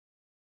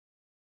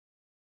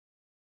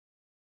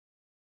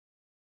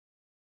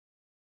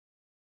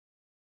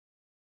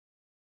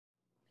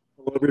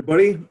Hello,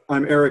 everybody.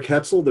 I'm Erik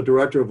Hetzel, the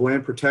Director of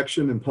Land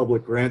Protection and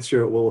Public Grants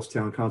here at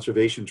Willistown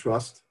Conservation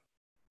Trust.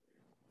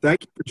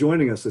 Thank you for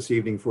joining us this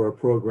evening for our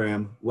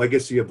program,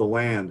 Legacy of the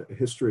Land, A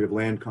History of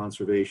Land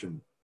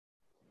Conservation.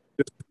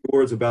 Just a few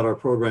words about our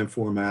program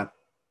format.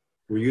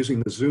 We're using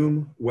the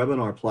Zoom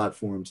webinar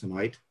platform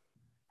tonight.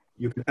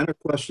 You can enter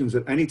questions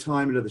at any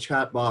time into the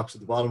chat box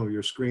at the bottom of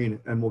your screen,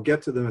 and we'll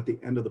get to them at the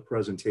end of the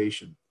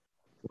presentation.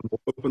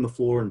 We'll open the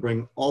floor and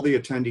bring all the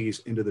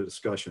attendees into the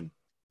discussion.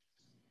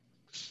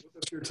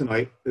 With us here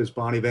tonight is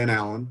Bonnie Van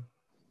Alen,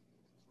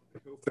 the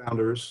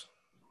co-founders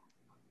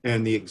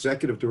and the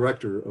executive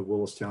director of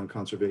Willistown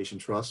Conservation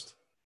Trust,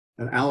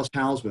 and Alice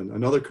Hausmann,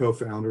 another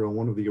co-founder and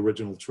one of the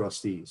original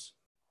trustees.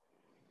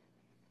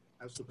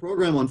 As the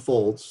program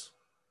unfolds,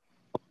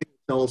 Bonnie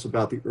will tell us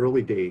about the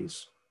early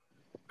days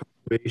of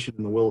conservation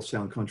in the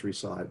Willistown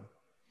countryside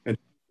and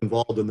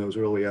involved in those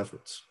early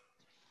efforts.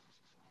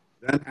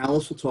 Then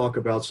Alice will talk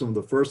about some of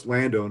the first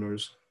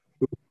landowners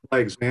who, by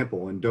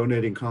example, in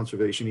donating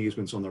conservation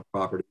easements on their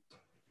property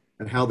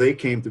and how they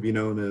came to be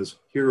known as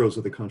heroes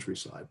of the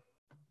countryside.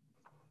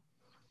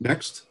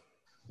 Next,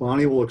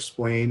 Bonnie will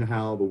explain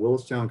how the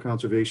Willistown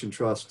Conservation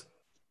Trust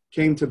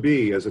came to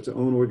be as its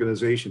own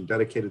organization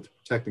dedicated to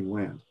protecting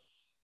land.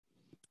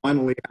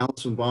 Finally,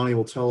 Alice and Bonnie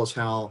will tell us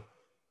how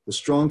the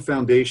strong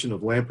foundation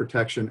of land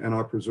protection and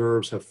our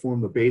preserves have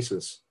formed the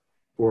basis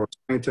for our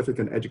scientific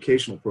and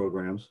educational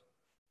programs,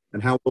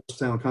 and how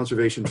Willistown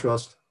Conservation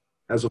Trust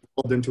has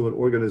evolved into an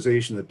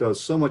organization that does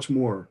so much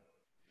more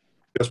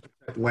than just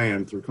protect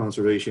land through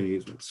conservation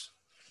easements.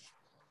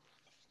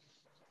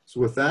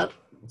 So with that,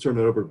 I'll turn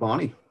it over to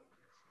Bonnie.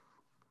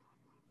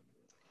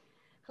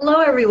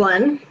 Hello,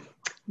 everyone.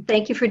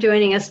 Thank you for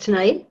joining us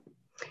tonight.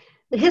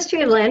 The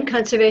history of land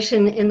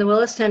conservation in the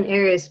Willistown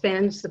area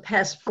spans the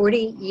past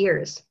 40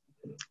 years.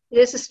 It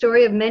is a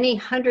story of many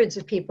hundreds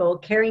of people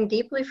caring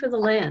deeply for the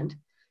land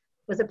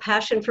with a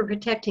passion for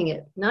protecting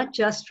it, not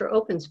just for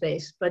open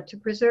space, but to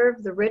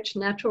preserve the rich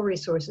natural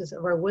resources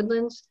of our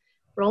woodlands,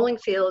 rolling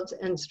fields,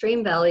 and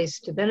stream valleys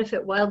to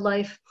benefit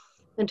wildlife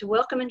and to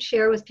welcome and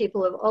share with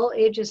people of all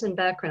ages and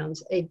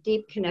backgrounds a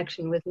deep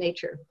connection with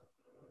nature.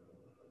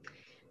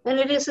 And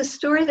it is a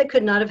story that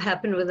could not have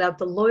happened without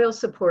the loyal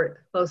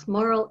support, both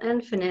moral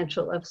and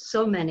financial, of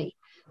so many,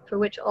 for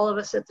which all of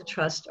us at the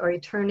Trust are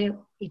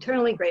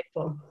eternally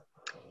grateful.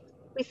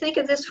 We think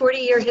of this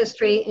 40-year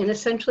history in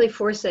essentially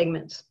 4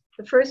 segments.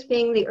 The first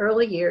being the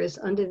early years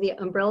under the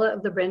umbrella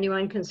of the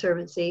Bonnie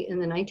Conservancy in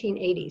the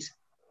 1980s.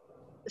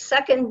 The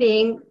second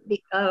being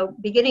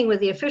beginning with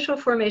the official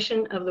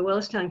formation of the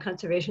Willistown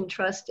Conservation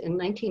Trust in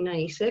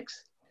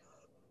 1996.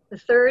 The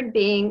third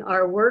being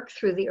our work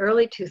through the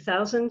early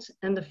 2000s,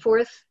 and the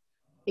fourth,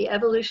 the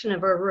evolution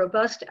of our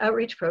robust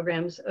outreach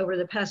programs over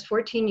the past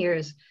 14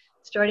 years,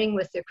 starting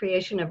with the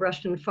creation of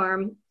Rushton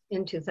Farm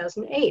in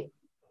 2008.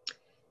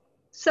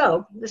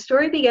 So the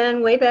story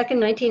began way back in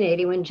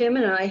 1980 when Jim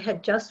and I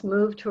had just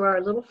moved to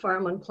our little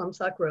farm on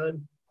Plumsock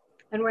Road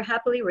and were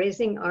happily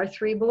raising our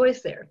 3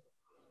 boys there.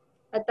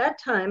 At that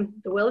time,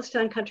 the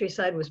Willistown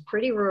countryside was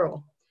pretty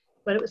rural,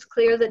 but it was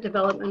clear that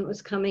development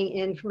was coming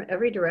in from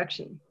every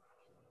direction.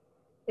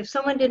 If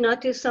someone did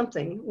not do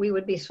something, we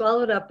would be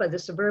swallowed up by the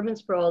suburban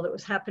sprawl that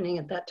was happening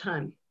at that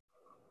time.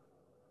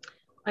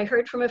 I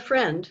heard from a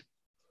friend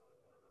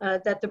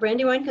that the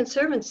Bonnie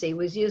Conservancy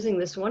was using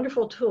this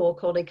wonderful tool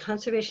called a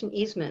conservation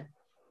easement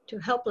to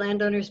help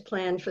landowners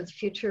plan for the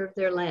future of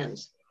their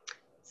lands.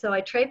 So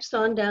I traipsed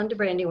on down to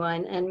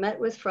Brandywine and met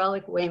with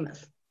Frolic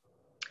Weymouth.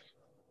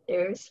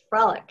 There's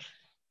Frolic.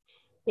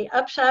 The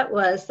upshot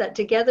was that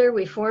together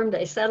we formed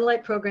a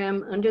satellite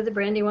program under the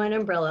Brandywine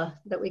umbrella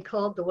that we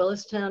called the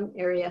Willistown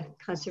Area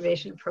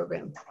Conservation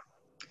Program.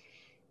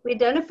 We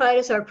identified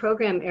as our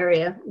program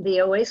area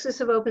the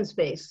oasis of open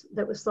space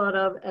that was thought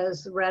of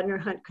as Radnor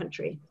Hunt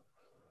country,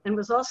 and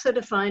was also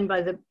defined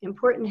by the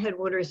important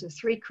headwaters of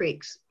 3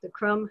 creeks, the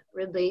Crum,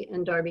 Ridley,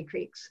 and Darby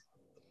Creeks.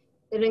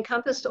 It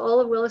encompassed all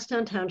of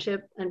Willistown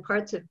Township and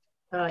parts of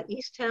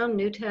Easttown,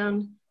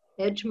 Newtown,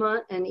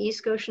 Edgemont, and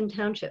East Goshen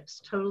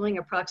Townships, totaling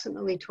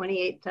approximately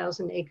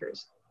 28,000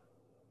 acres.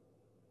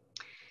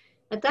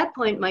 At that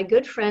point, my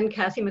good friend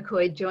Kathy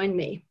McCoy joined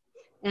me,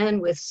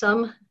 and with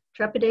some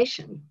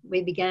trepidation,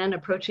 we began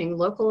approaching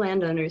local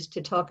landowners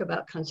to talk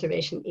about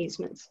conservation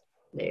easements.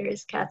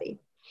 There's Kathy.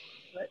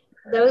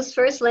 Those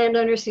first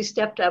landowners who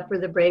stepped up were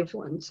the brave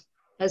ones,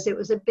 as it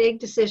was a big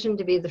decision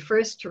to be the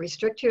first to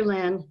restrict your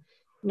land,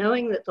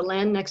 knowing that the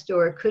land next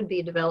door could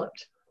be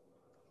developed.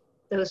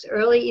 Those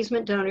early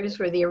easement donors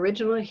were the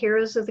original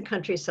heroes of the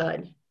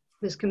countryside,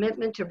 whose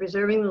commitment to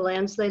preserving the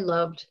lands they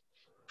loved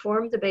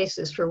formed the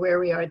basis for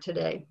where we are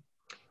today.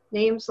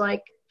 Names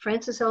like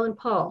Francis Ellen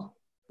Paul,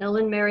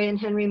 Ellen Mary and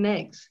Henry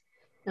Meggs,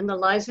 and the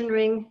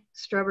Leisenring,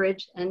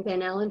 Strubbridge, and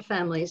Van Alen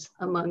families,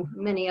 among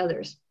many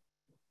others.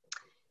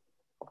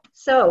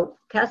 So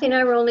Kathy and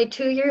I were only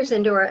 2 years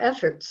into our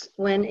efforts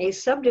when a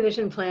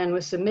subdivision plan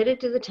was submitted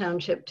to the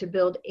township to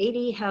build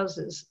 80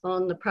 houses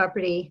on the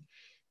property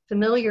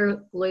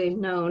familiarly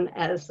known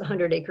as the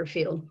 100-acre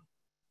field.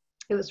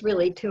 It was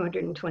really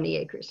 220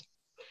 acres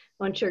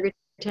on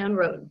Sugartown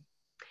Road.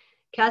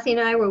 Kathy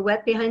and I were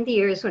wet behind the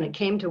ears when it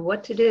came to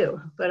what to do,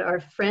 but our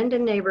friend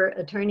and neighbor,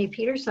 attorney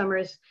Peter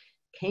Summers,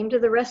 came to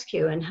the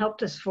rescue and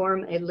helped us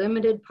form a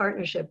limited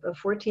partnership of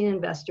 14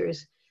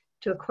 investors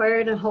to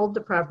acquire and hold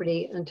the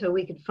property until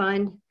we could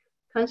find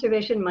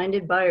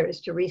conservation-minded buyers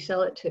to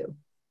resell it to.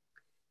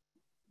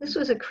 This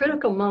was a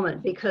critical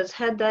moment because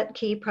had that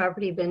key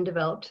property been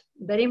developed,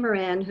 Betty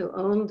Moran, who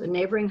owned the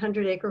neighboring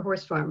 100-acre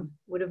horse farm,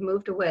 would have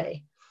moved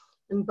away,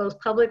 and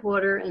both public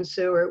water and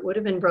sewer would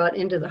have been brought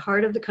into the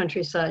heart of the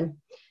countryside,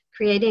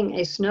 creating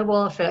a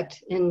snowball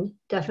effect in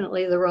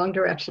definitely the wrong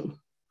direction.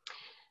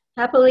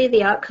 Happily,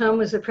 the outcome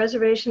was the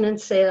preservation and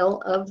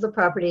sale of the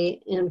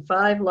property in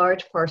 5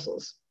 large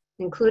parcels,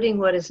 including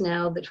what is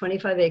now the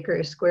 25-acre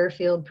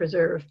Squarefield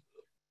Preserve,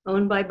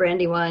 owned by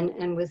Brandywine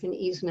and with an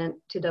easement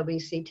to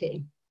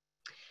WCT.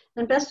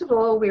 And best of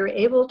all, we were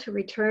able to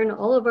return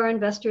all of our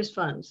investors'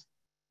 funds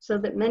so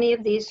that many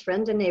of these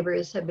friends and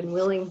neighbors have been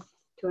willing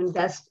to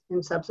invest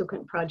in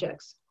subsequent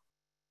projects.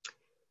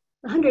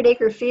 The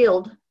 100-acre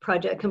field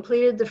project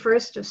completed the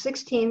first of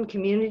 16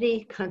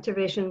 community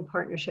conservation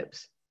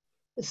partnerships.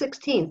 The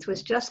 16th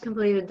was just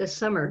completed this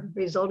summer,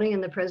 resulting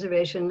in the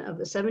preservation of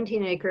the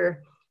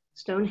 17-acre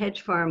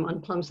Stonehenge Farm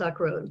on Plumsock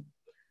Road.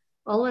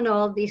 All in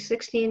all, these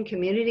 16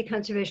 community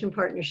conservation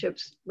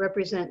partnerships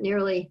represent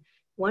nearly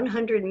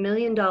 $100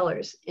 million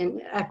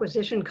in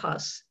acquisition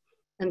costs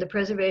and the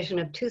preservation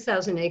of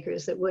 2,000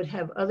 acres that would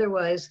have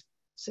otherwise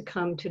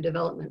succumbed to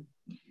development.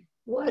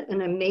 What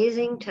an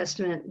amazing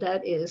testament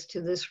that is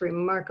to this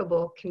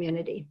remarkable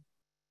community.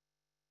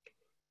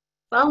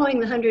 Following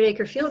the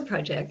 100-acre field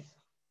project,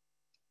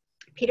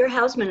 Peter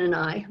Hausmann and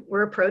I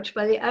were approached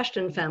by the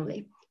Ashton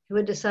family, who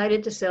had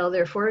decided to sell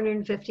their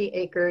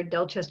 450-acre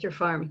Delchester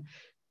farm,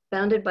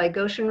 bounded by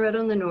Goshen Road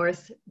on the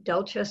north,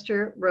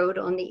 Delchester Road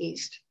on the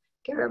east,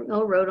 Garrett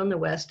Mill Road on the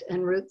west,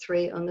 and Route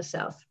 3 on the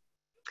south.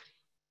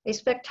 A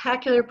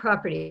spectacular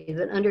property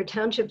that under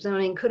township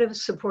zoning could have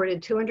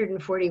supported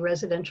 240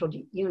 residential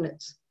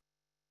units.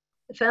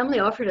 The family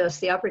offered us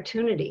the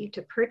opportunity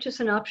to purchase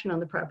an option on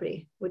the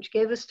property, which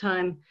gave us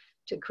time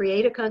to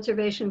create a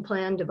conservation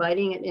plan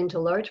dividing it into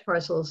large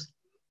parcels,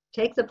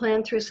 take the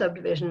plan through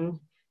subdivision,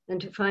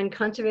 and to find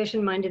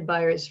conservation-minded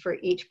buyers for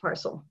each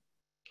parcel.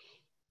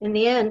 In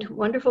the end,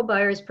 wonderful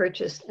buyers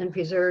purchased and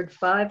preserved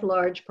 5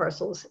 large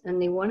parcels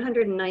and the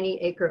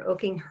 190-acre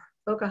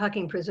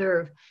Okahocking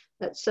Preserve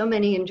that so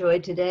many enjoy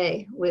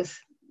today with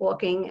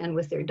walking and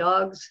with their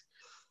dogs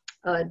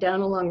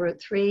down along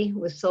Route 3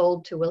 was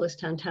sold to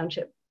Willistown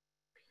Township.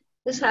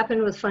 This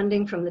happened with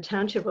funding from the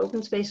Township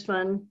Open Space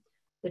Fund,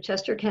 the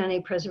Chester County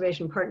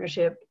Preservation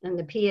Partnership, and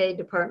the PA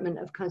Department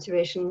of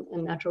Conservation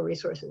and Natural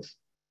Resources.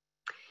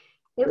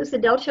 It was the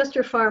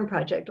Delchester Farm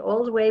project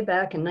all the way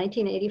back in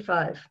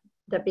 1985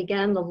 that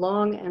began the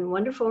long and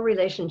wonderful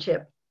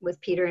relationship with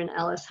Peter and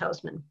Alice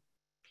Hausmann.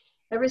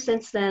 Ever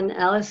since then,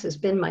 Alice has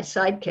been my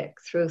sidekick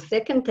through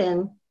thick and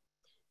thin,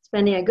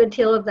 spending a good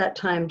deal of that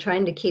time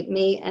trying to keep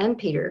me and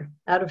Peter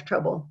out of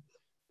trouble,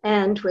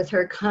 and with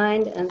her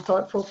kind and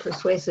thoughtful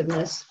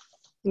persuasiveness,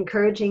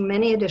 encouraging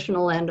many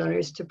additional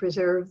landowners to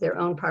preserve their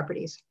own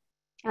properties.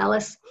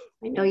 Alice,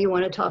 I know you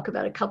want to talk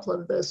about a couple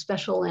of those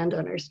special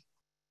landowners.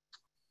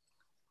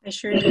 I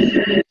sure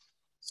do.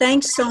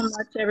 Thanks so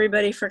much,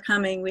 everybody, for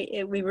coming.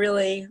 We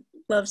really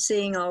love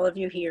seeing all of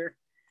you here.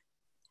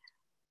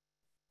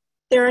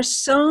 There are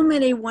so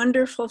many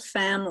wonderful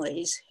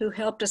families who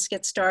helped us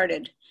get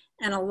started,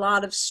 and a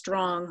lot of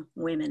strong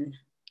women.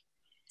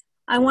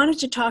 I wanted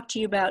to talk to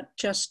you about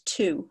just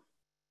 2.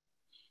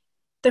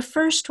 The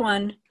first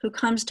one who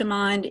comes to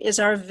mind is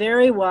our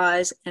very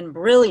wise and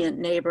brilliant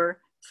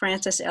neighbor,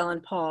 Frances Ellen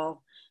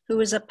Paul, who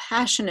was a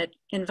passionate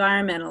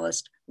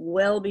environmentalist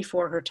well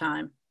before her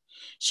time.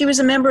 She was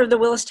a member of the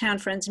Willistown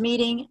Friends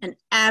Meeting, an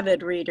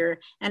avid reader,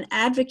 an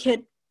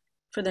advocate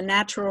for the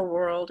natural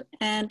world,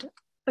 and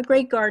a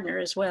great gardener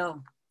as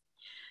well.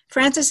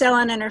 Frances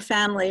Ellen and her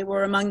family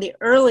were among the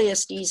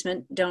earliest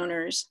easement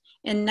donors.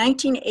 In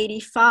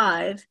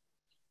 1985,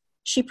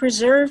 she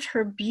preserved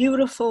her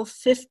beautiful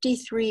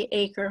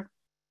 53-acre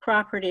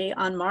property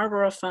on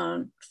Marlborough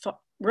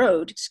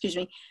Road,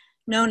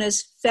 known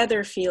as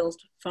Featherfield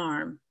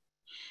Farm.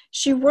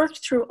 She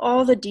worked through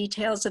all the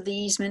details of the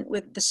easement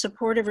with the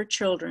support of her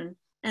children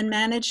and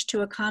managed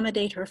to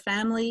accommodate her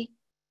family's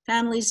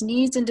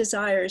needs and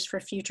desires for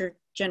future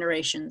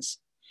generations.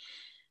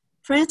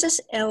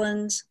 Frances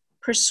Ellen's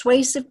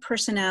persuasive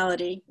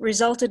personality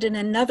resulted in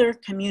another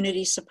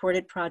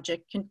community-supported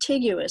project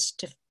contiguous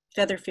to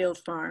Featherfield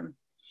Farm.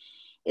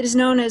 It is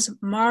known as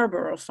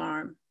Marlborough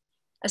Farm,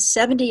 a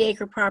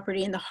 70-acre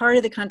property in the heart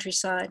of the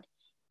countryside.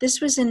 This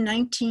was in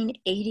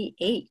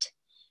 1988,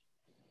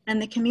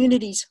 and the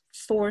community's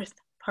 4th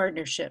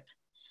partnership.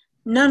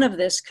 None of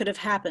this could have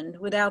happened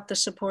without the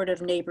support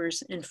of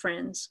neighbors and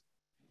friends.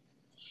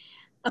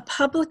 A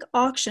public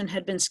auction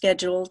had been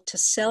scheduled to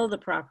sell the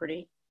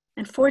property,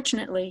 and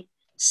fortunately,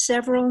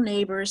 several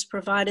neighbors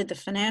provided the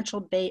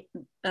financial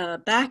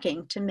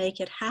backing to make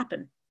it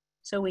happen,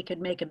 so we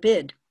could make a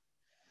bid.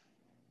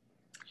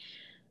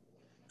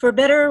 For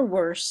better or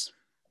worse,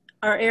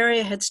 our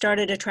area had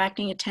started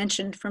attracting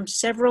attention from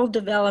several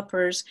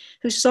developers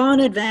who saw an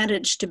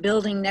advantage to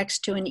building next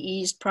to an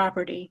eased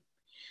property.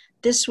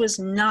 This was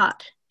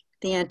not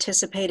the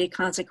anticipated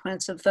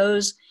consequence of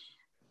those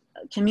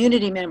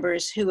community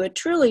members who had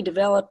truly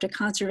developed a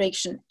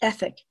conservation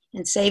ethic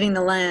in saving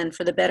the land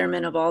for the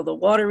betterment of all the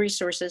water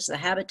resources, the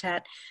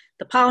habitat,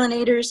 the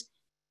pollinators,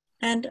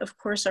 and of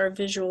course our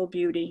visual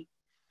beauty.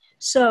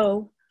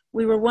 So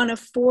we were one of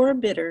 4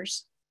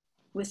 bidders,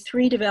 with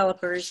 3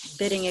 developers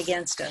bidding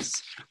against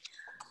us.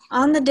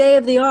 On the day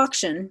of the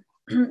auction,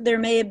 there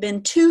may have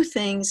been 2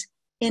 things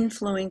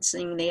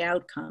influencing the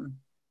outcome.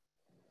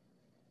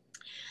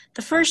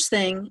 The first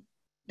thing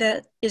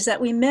is that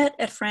we met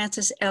at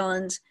Frances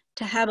Ellen's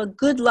to have a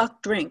good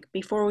luck drink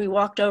before we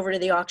walked over to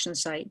the auction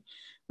site,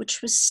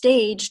 which was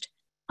staged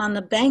on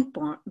the bank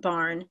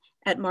barn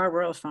at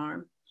Marlborough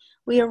Farm.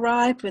 We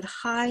arrived with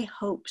high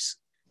hopes,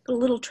 but a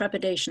little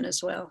trepidation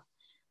as well.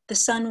 The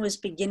sun was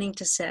beginning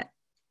to set.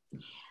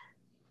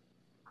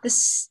 The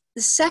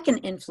second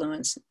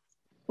influence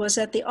was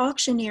that the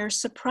auctioneer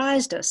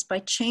surprised us by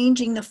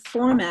changing the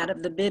format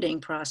of the bidding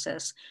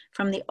process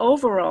from the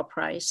overall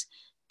price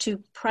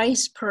to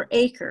price per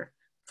acre,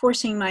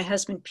 forcing my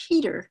husband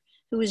Peter,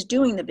 who was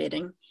doing the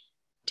bidding,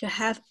 to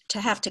have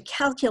to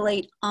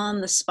calculate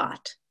on the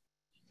spot.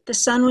 The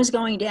sun was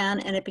going down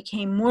and it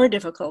became more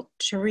difficult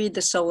to read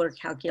the solar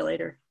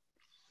calculator.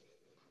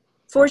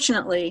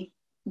 Fortunately,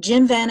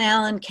 Jim Van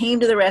Alen came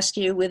to the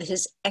rescue with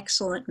his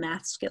excellent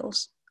math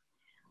skills.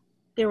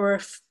 There were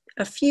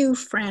a few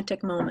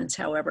frantic moments,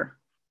 however.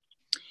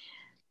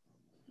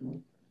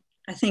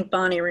 I think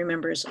Bonnie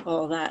remembers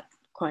all that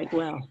quite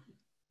well.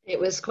 It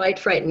was quite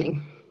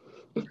frightening.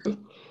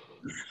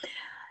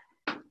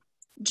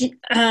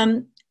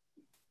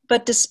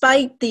 But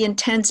despite the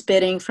intense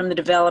bidding from the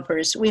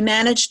developers, we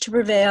managed to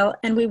prevail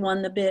and we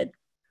won the bid.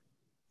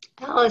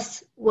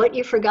 Alice, what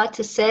you forgot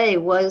to say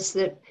was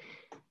that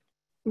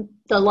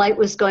the light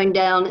was going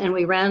down and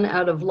we ran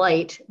out of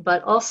light,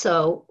 but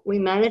also we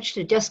managed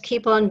to just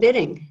keep on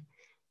bidding,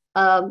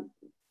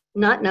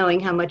 not knowing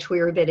how much we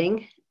were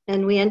bidding.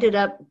 And we ended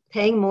up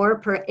paying more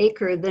per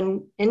acre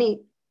than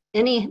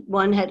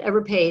anyone had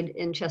ever paid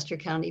in Chester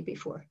County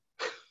before.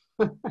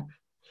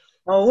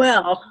 Oh,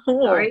 well,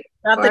 Sorry.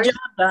 Got the job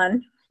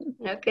done.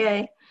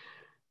 Okay.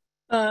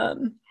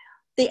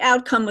 The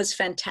outcome was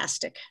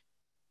fantastic.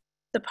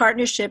 The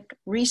partnership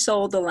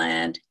resold the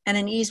land and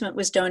an easement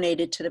was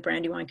donated to the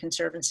Brandywine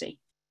Conservancy.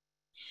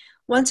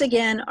 Once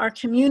again, our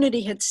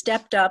community had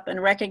stepped up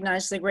and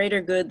recognized the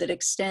greater good that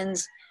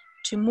extends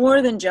to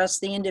more than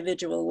just the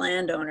individual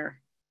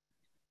landowner,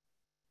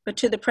 but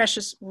to the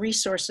precious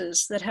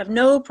resources that have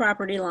no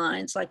property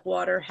lines like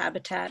water,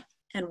 habitat,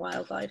 and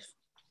wildlife.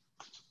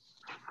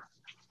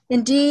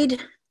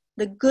 Indeed,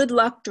 the good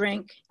luck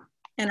drink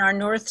and our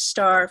North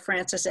Star,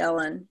 Frances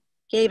Ellen,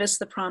 gave us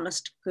the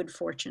promised good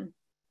fortune.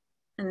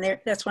 And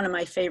that's one of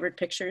my favorite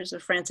pictures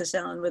of Frances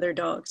Ellen with her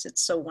dogs.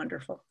 It's so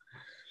wonderful.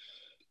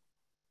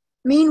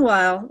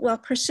 Meanwhile, while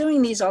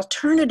pursuing these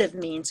alternative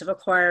means of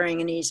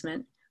acquiring an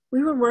easement,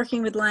 we were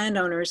working with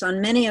landowners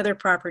on many other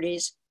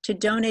properties to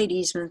donate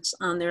easements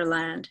on their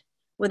land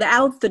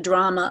without the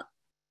drama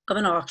of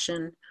an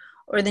auction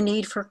or the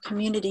need for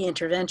community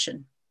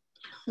intervention.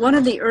 One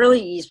of the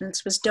early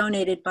easements was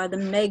donated by the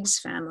Meggs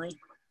family.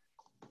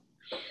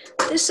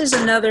 This is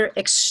another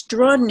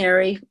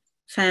extraordinary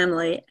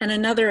family and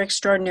another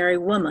extraordinary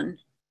woman,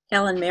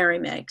 Ellen Mary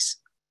Meggs.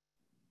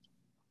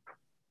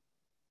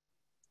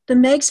 The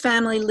Meggs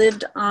family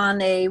lived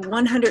on a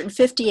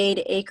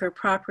 158-acre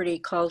property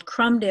called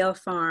Crumdale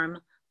Farm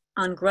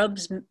on Grub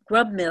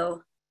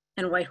Mill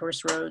and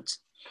Whitehorse Roads.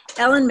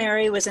 Ellen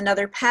Mary was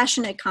another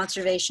passionate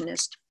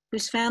conservationist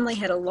whose family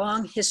had a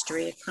long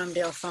history at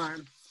Crumdale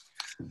Farm.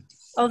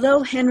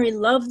 Although Henry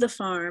loved the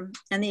farm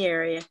and the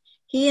area,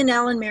 he and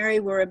Ellen Mary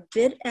were a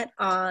bit at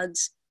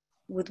odds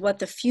with what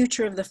the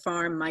future of the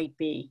farm might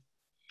be.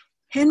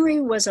 Henry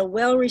was a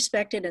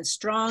well-respected and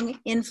strong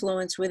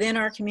influence within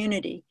our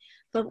community,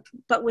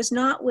 but was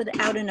not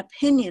without an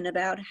opinion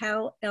about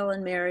how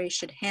Ellen Mary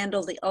should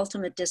handle the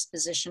ultimate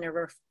disposition of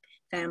her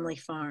family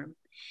farm.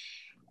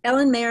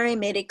 Ellen Mary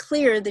made it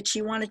clear that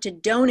she wanted to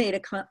donate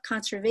a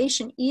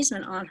conservation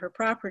easement on her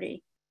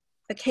property.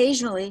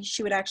 Occasionally,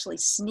 she would actually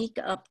sneak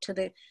up to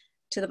the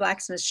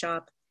blacksmith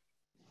shop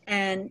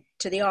and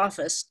to the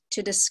office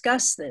to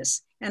discuss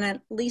this. And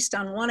at least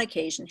on one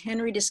occasion,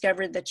 Henry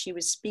discovered that she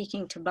was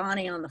speaking to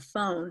Bonnie on the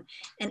phone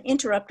and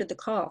interrupted the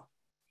call.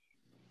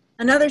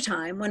 Another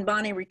time, when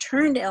Bonnie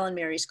returned Ellen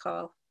Mary's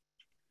call,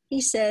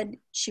 he said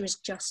she was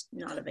just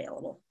not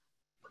available.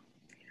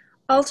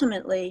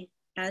 Ultimately,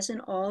 as in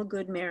all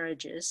good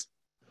marriages,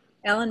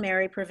 Ellen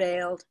Mary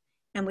prevailed,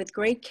 and with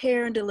great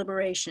care and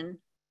deliberation,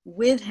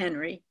 with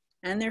Henry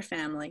and their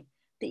family,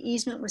 the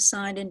easement was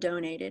signed and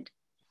donated.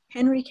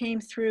 Henry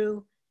came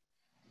through,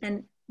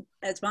 and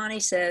as Bonnie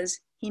says,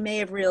 he may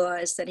have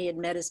realized that he had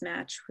met his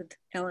match with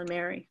Ellen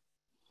Mary.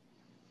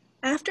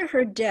 After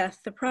her death,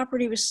 the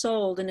property was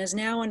sold and is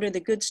now under the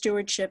good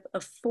stewardship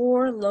of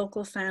 4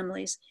 local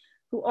families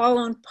who all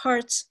own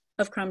parts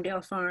of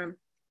Crumdale Farm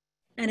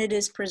and it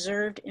is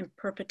preserved in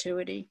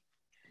perpetuity.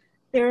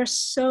 There are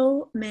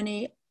so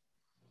many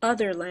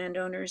other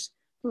landowners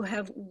who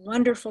have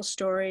wonderful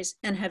stories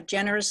and have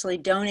generously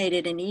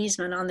donated an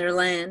easement on their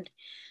land.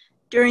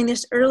 During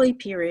this early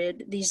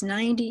period, these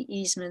 90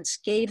 easements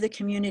gave the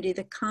community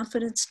the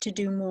confidence to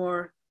do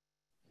more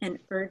and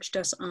urged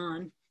us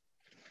on.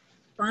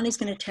 Bonnie's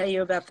going to tell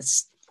you about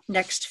this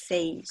next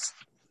phase.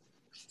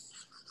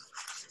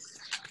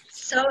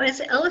 So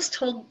as Alice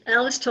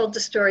told the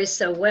story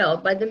so well,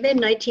 by the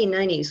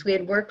mid-1990s, we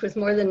had worked with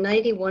more than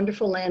 90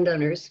 wonderful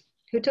landowners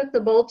who took the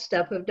bold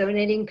step of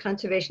donating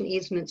conservation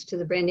easements to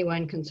the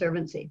Brandywine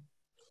Conservancy.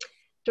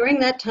 During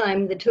that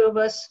time, the two of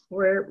us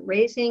were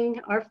raising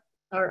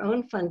our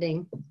own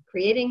funding,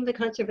 creating the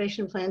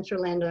conservation plans for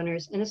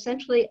landowners, and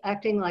essentially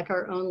acting like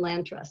our own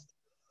land trust.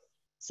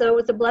 So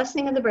with the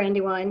blessing of the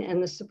Brandywine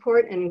and the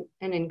support and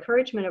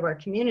encouragement of our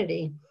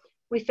community,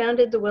 we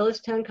founded the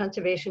Willistown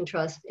Conservation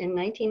Trust in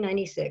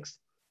 1996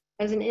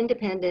 as an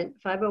independent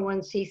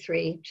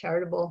 501c3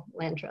 charitable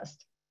land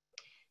trust.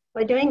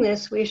 By doing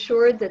this, we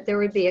assured that there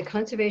would be a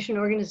conservation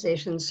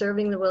organization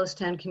serving the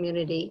Willistown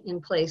community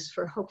in place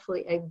for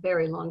hopefully a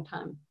very long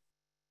time.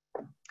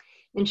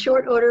 In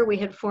short order, we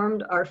had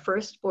formed our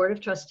first board of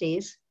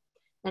trustees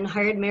and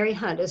hired Mary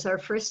Hunt as our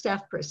first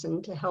staff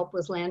person to help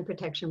with land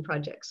protection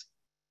projects.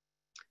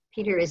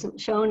 Peter isn't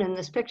shown in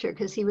this picture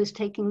because he was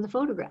taking the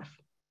photograph.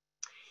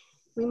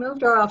 We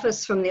moved our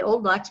office from the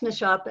old blacksmith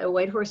shop at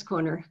Whitehorse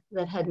Corner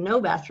that had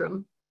no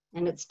bathroom,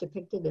 and it's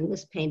depicted in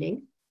this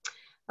painting,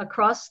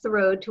 across the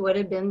road to what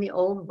had been the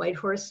old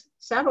Whitehorse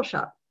saddle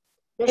shop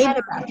that had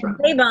a bathroom.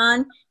 Hey,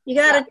 Bon, you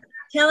gotta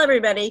tell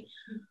everybody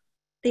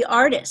the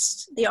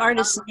artist's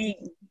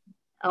name.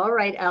 All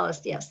right,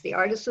 Alice, yes, the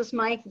artist was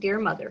my dear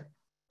mother.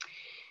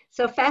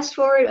 So fast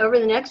forward over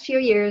the next few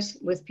years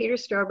with Peter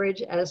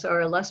Strawbridge as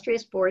our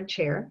illustrious board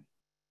chair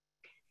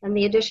and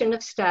the addition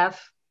of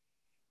staff,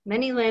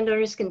 many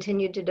landowners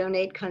continued to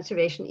donate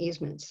conservation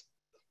easements,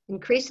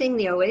 increasing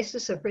the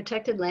oasis of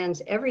protected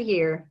lands every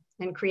year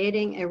and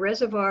creating a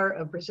reservoir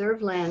of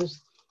preserved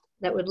lands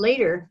that would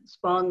later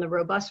spawn the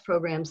robust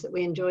programs that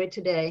we enjoy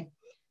today,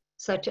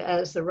 such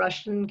as the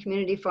Rushton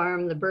Community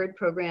Farm, the Bird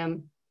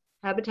Program,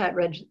 Habitat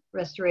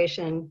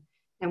Restoration,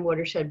 and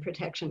Watershed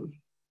Protection.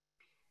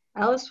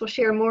 Alice will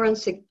share more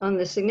on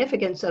the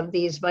significance of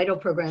these vital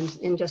programs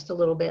in just a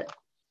little bit.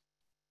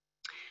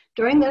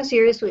 During those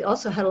years, we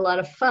also had a lot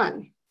of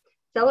fun,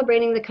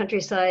 celebrating the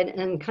countryside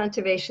and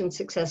conservation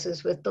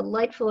successes with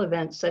delightful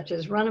events such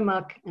as Run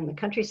Amok and the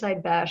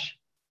Countryside Bash.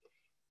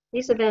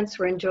 These events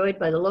were enjoyed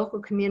by the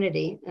local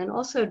community and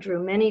also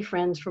drew many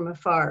friends from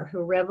afar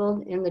who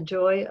reveled in the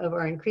joy of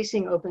our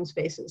increasing open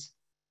spaces.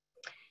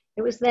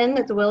 It was then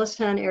that the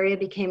Willistown area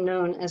became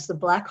known as the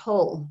Black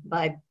Hole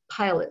by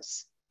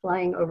pilots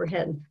flying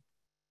overhead.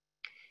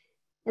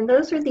 And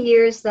those were the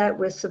years that,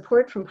 with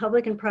support from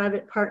public and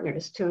private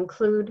partners to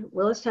include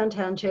Willistown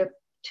Township,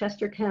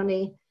 Chester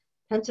County,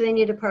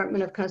 Pennsylvania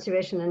Department of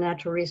Conservation and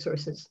Natural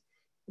Resources,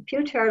 the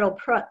Pew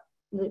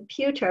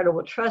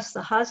Charitable Trust,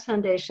 the Haas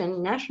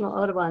Foundation, National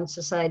Audubon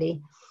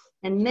Society,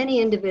 and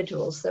many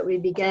individuals that we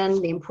began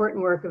the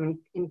important work of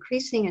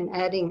increasing and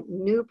adding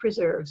new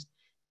preserves,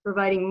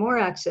 providing more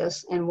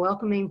access and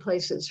welcoming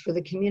places for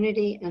the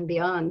community and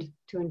beyond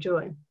to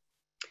enjoy.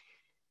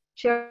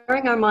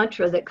 Sharing our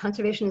mantra that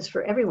conservation is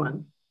for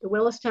everyone, the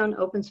Willistown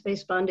Open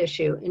Space Bond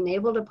issue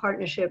enabled a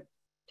partnership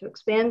to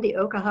expand the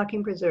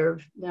Okahocking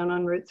Preserve down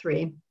on Route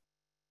 3.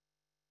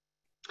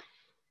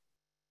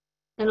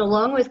 And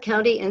along with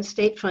county and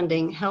state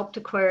funding, helped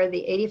acquire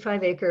the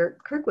 85-acre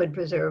Kirkwood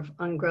Preserve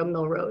on Grub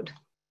Mill Road.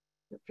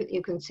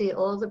 You can see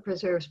all the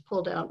preserves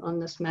pulled out on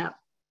this map.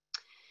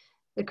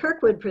 The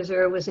Kirkwood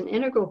Preserve was an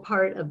integral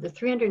part of the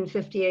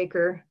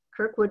 350-acre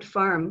Kirkwood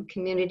Farm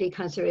Community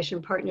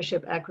Conservation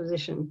Partnership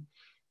acquisition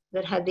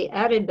that had the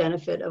added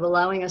benefit of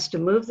allowing us to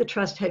move the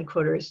trust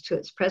headquarters to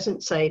its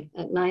present site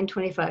at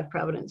 925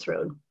 Providence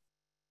Road.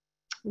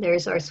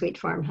 There's our sweet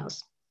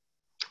farmhouse.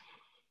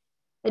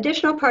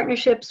 Additional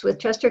partnerships with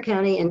Chester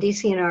County and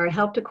DCNR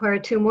helped acquire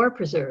two more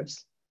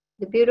preserves.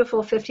 The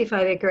beautiful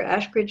 55-acre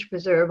Ashbridge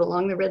Preserve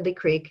along the Redley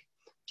Creek,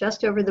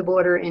 just over the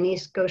border in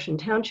East Goshen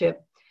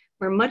Township,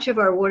 where much of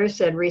our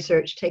watershed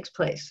research takes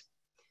place,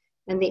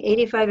 and the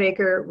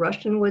 85-acre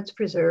Rushton Woods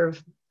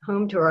Preserve,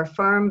 home to our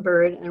farm,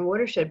 bird, and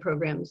watershed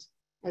programs,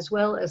 as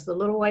well as the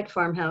Little White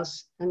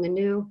Farmhouse and the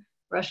new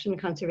Rushton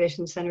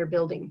Conservation Center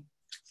building.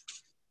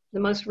 The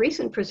most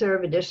recent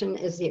preserve addition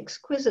is the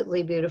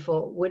exquisitely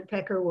beautiful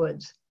Woodpecker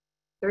Woods,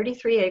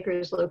 33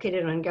 acres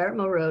located on Garrett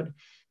Mill Road,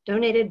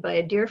 donated by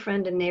a dear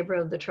friend and neighbor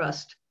of the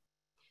Trust.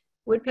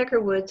 Woodpecker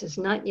Woods is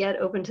not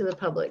yet open to the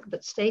public,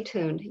 but stay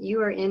tuned.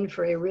 You are in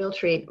for a real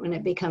treat when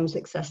it becomes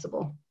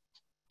accessible.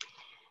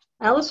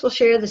 Alice will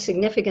share the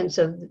significance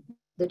of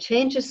the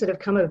changes that have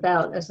come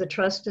about as the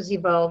Trust has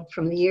evolved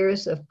from the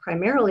years of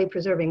primarily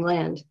preserving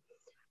land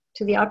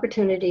to the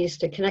opportunities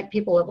to connect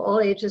people of all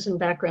ages and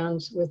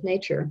backgrounds with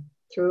nature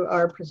through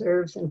our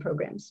preserves and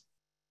programs.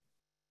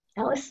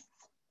 Alice?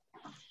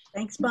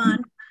 Thanks,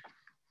 Bon.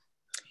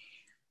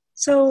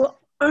 So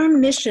our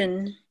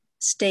mission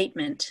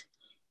statement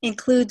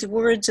includes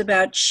words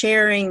about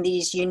sharing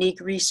these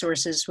unique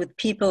resources with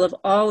people of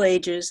all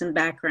ages and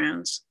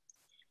backgrounds.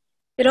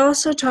 It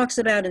also talks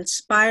about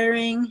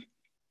inspiring,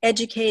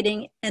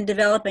 educating, and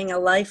developing a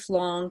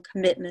lifelong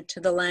commitment to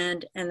the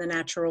land and the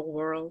natural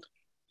world.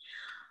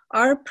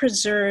 Our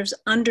preserves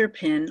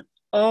underpin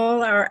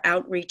all our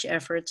outreach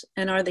efforts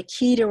and are the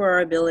key to our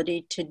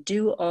ability to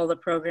do all the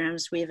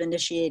programs we have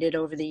initiated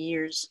over the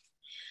years.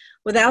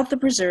 Without the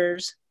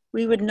preserves,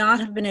 we would not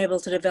have been able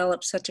to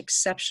develop such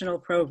exceptional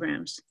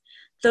programs.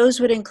 Those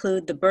would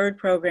include the bird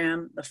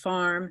program, the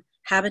farm,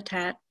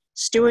 habitat,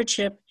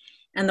 stewardship,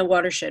 and the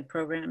watershed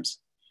programs.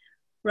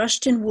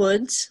 Rushton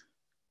Woods,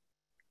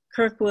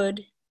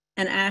 Kirkwood,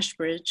 and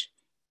Ashbridge,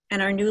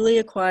 and our newly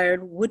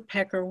acquired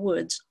Woodpecker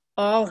Woods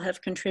all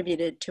have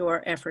contributed to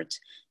our efforts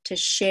to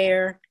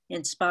share,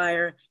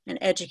 inspire, and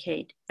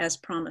educate as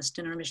promised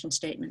in our mission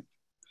statement.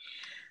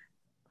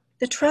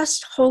 The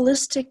Trust's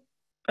holistic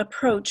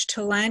approach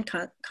to land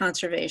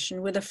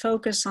conservation with a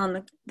focus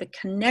on the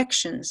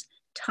connections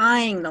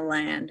tying the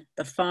land,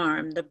 the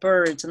farm, the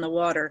birds, and the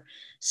water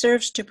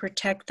serves to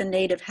protect the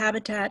native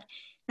habitat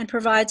and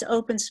provides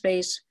open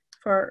space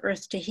for our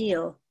earth to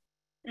heal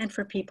and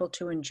for people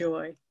to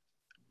enjoy.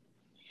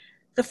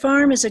 The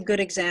farm is a good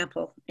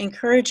example,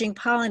 encouraging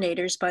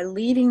pollinators by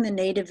leaving the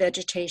native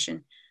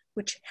vegetation,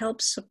 which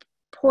helps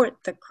support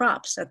the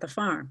crops at the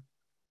farm.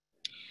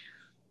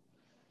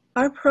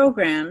 Our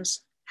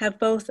programs have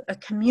both a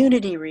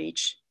community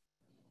reach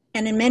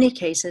and in many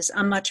cases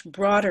a much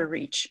broader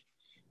reach.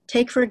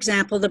 Take, for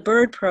example, the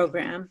bird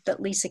program that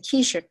Lisa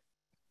Kishik,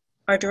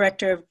 our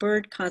Director of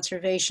Bird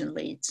Conservation,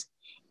 leads.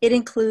 It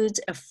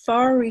includes a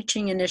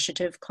far-reaching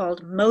initiative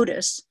called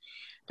MODIS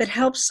that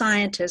helps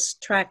scientists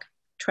track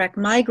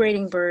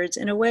migrating birds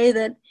in a way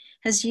that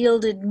has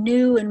yielded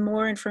new and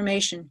more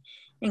information,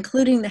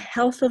 including the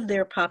health of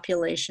their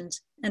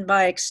populations and,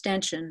 by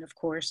extension, of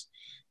course,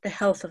 the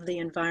health of the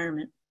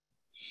environment.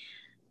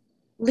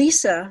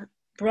 Lisa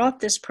brought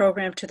this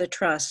program to the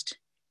Trust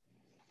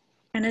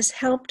and has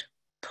helped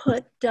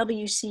put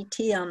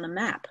WCT on the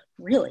map,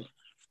 really.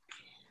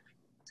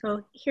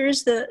 So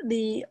here's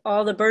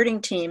all the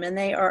birding team, and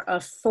they are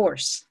a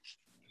force.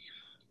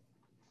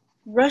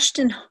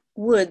 Rushton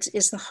Woods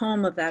is the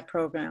home of that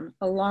program,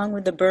 along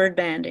with the bird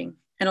banding,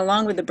 and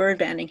along with the bird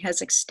banding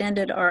has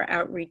extended our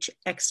outreach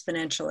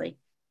exponentially.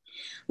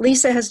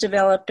 Lisa has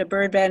developed a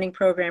bird banding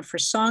program for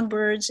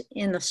songbirds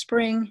in the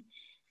spring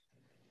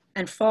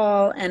and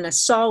fall, and a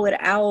sawwood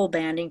owl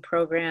banding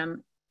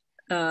program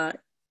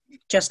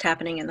just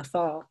happening in the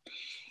fall.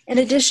 In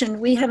addition,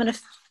 we have an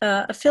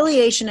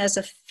affiliation as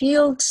a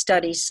field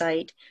study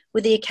site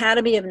with the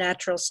Academy of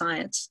Natural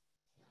Science,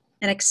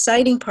 an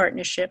exciting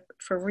partnership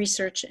for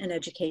research and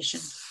education.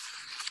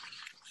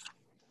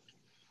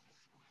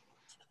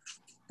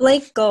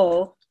 Blake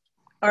Gohl,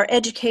 our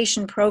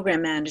education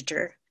program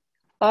manager,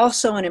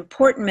 also an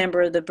important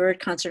member of the bird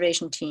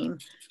conservation team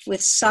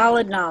with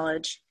solid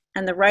knowledge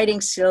and the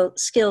writing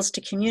skills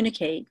to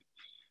communicate,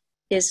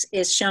 is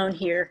shown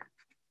here,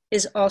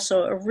 is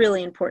also a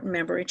really important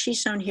member. And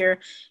she's shown here,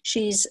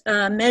 she's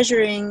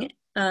measuring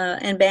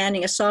and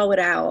banding a sawwood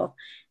owl.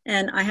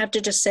 And I have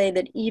to just say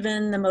that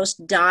even the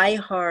most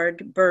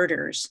die-hard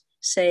birders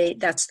say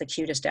that's the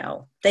cutest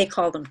owl. They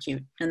call them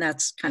cute, and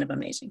that's kind of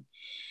amazing.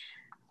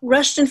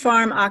 Rushton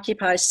Farm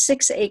occupies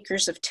 6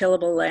 acres of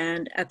tillable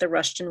land at the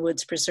Rushton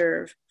Woods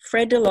Preserve.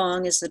 Fred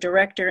DeLong is the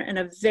director and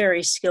a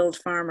very skilled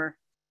farmer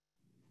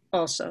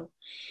also.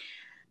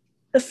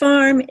 The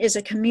farm is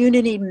a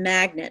community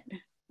magnet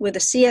with a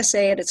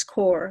CSA at its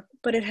core,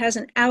 but it has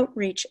an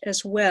outreach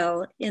as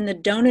well in the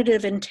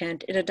donative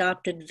intent it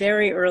adopted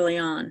very early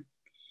on.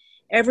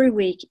 Every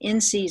week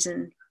in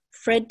season,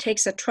 Fred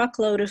takes a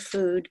truckload of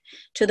food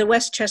to the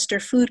Westchester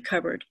food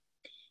cupboard.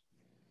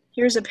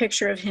 Here's a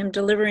picture of him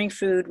delivering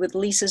food with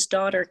Lisa's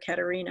daughter,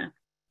 Katerina.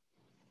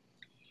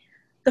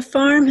 The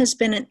farm has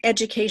been an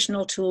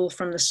educational tool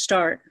from the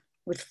start,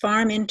 with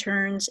farm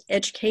interns,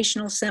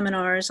 educational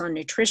seminars on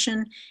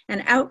nutrition,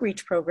 and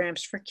outreach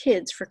programs for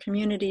kids for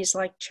communities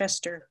like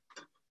Chester.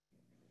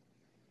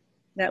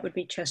 That would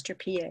be Chester,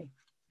 PA.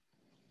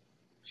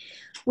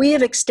 We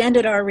have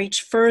extended our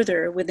reach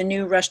further with the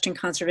new Rushton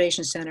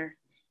Conservation Center.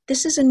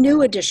 This is a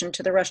new addition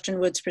to the Rushton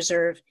Woods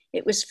Preserve.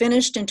 It was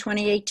finished in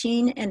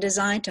 2018 and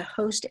designed to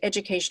host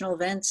educational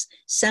events,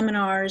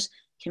 seminars,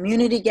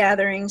 community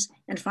gatherings,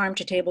 and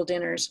farm-to-table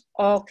dinners,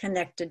 all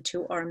connected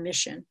to our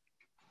mission.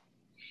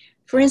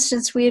 For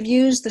instance, we have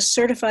used the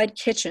certified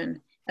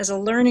kitchen as a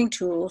learning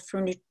tool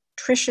for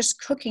nutritious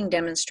cooking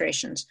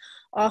demonstrations,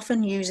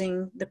 often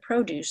using the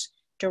produce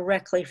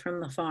directly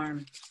from the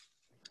farm.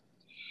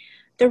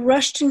 The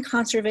Rushton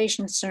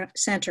Conservation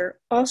Center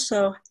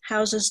also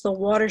houses the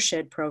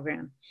Watershed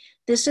Program.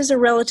 This is a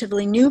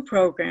relatively new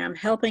program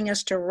helping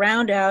us to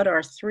round out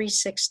our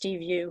 360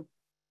 view.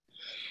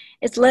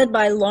 It's led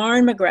by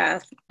Lauren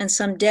McGrath and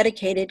some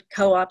dedicated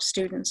co-op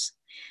students.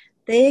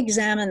 They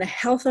examine the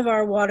health of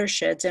our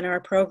watersheds in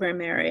our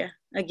program area,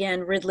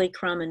 again, Ridley,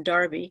 Crum, and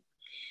Darby.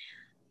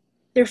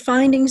 Their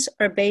findings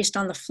are based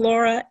on the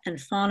flora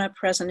and fauna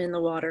present in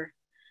the water.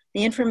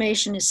 The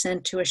information is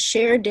sent to a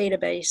shared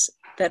database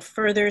that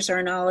furthers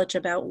our knowledge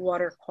about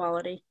water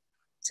quality.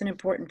 It's an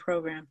important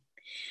program.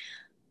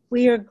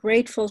 We are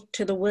grateful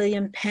to the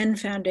William Penn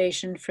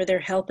Foundation for their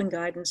help and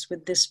guidance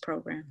with this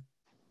program.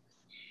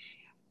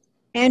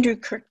 Andrew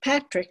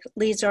Kirkpatrick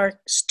leads our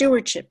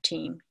stewardship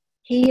team.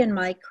 He and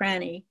Mike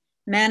Cranny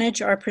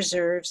manage our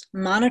preserves,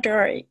 monitor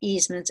our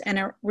easements, and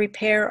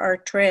repair our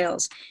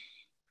trails.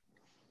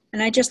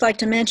 And I'd just like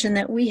to mention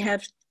that we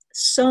have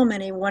so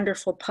many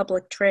wonderful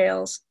public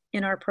trails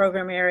in our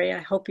program area.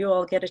 I hope you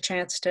all get a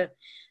chance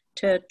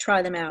to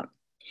try them out.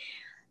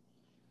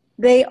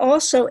 They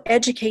also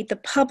educate the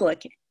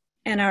public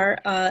and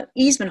our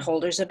easement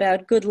holders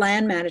about good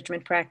land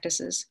management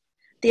practices.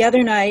 The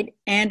other night,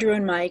 Andrew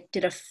and Mike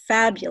did a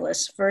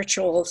fabulous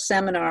virtual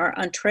seminar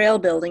on trail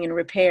building and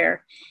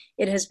repair.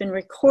 It has been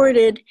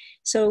recorded,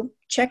 so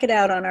check it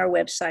out on our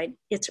website.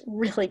 It's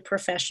really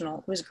professional.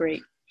 It was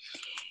great.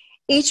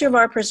 Each of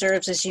our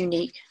preserves is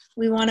unique.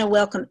 We want to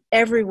welcome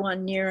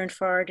everyone near and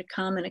far to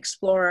come and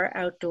explore our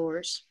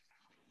outdoors.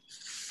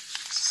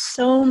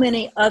 So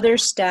many other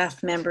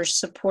staff members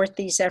support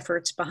these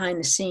efforts behind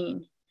the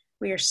scene.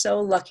 We are so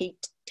lucky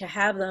to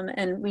have them,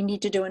 and we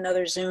need to do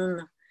another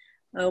Zoom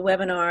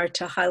webinar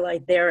to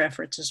highlight their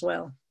efforts as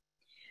well.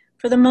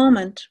 For the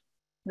moment,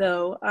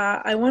 though,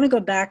 I want to go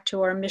back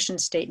to our mission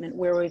statement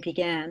where we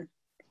began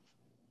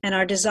and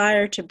our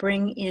desire to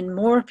bring in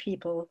more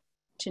people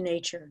to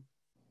nature.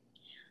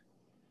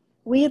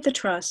 We at the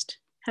Trust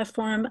have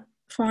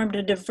formed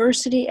a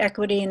diversity,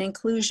 equity, and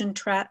inclusion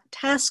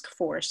task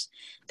force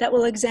that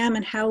will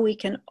examine how we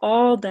can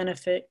all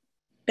benefit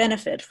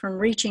from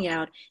reaching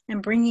out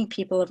and bringing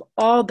people of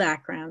all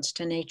backgrounds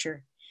to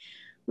nature.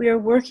 We are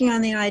working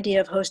on the idea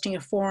of hosting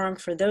a forum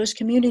for those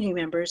community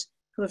members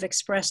who have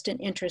expressed an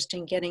interest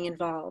in getting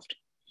involved.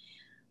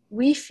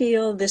 We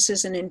feel this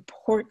is an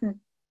important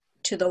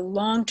to the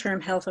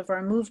long-term health of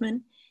our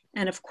movement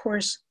and, of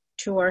course,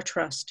 to our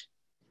trust.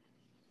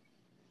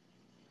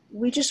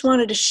 We just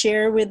wanted to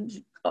share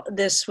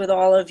this with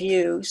all of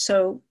you,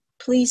 so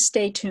please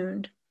stay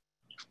tuned.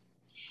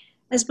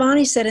 As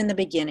Bonnie said in the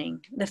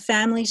beginning, the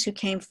families who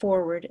came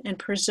forward and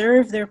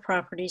preserved their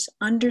properties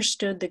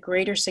understood the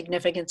greater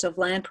significance of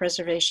land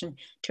preservation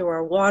to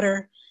our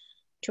water,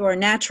 to our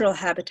natural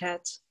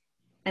habitats,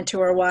 and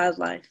to our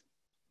wildlife.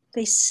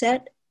 They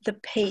set the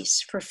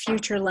pace for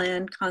future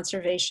land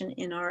conservation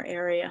in our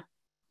area.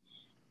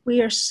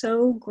 We are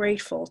so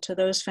grateful to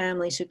those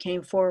families who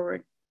came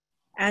forward.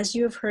 As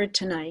you have heard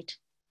tonight,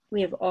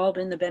 we have all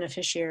been the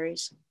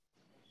beneficiaries.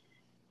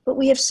 But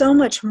we have so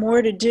much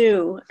more to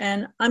do,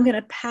 and I'm going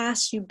to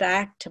pass you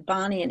back to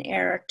Bonnie and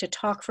Erik to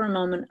talk for a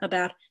moment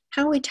about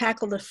how we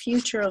tackle the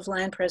future of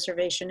land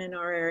preservation in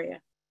our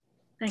area.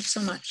 Thanks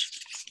so much.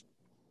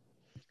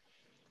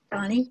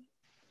 Bonnie?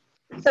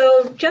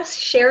 So just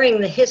sharing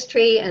the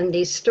history and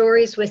these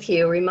stories with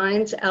you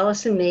reminds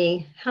Alice and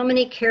me how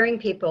many caring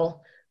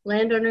people,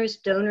 landowners,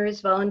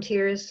 donors,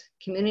 volunteers,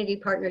 community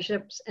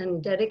partnerships,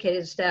 and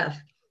dedicated staff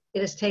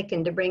it has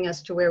taken to bring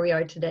us to where we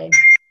are today.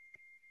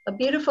 A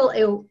beautiful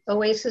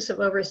oasis of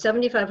over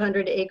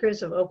 7,500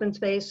 acres of open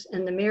space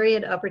and the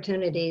myriad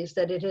opportunities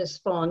that it has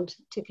spawned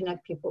to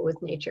connect people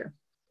with nature.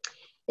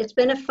 It's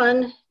been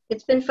fun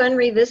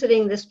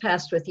revisiting this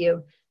past with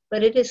you,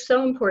 but it is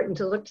so important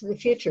to look to the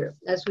future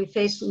as we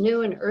face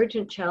new and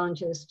urgent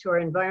challenges to our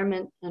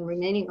environment and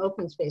remaining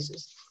open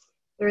spaces.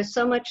 There is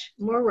so much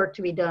more work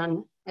to be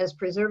done as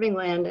preserving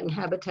land and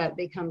habitat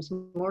becomes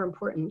more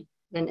important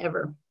than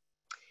ever.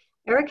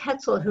 Erik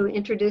Hetzel, who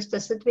introduced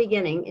us at the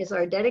beginning, is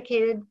our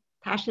dedicated,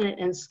 passionate,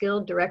 and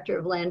skilled Director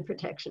of Land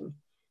Protection.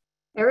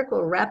 Erik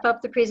will wrap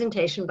up the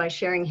presentation by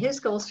sharing his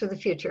goals for the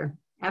future,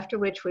 after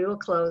which we will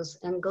close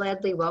and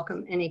gladly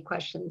welcome any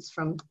questions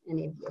from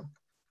any of you.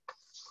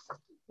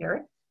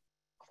 Erik?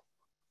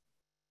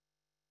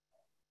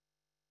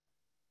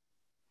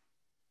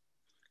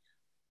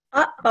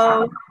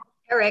 Uh-oh.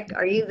 Erik,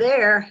 are you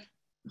there?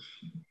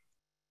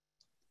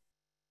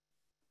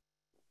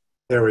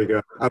 There we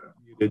go. I'm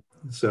muted.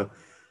 So,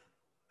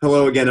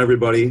 hello again,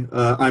 everybody.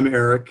 I'm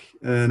Erik,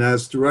 and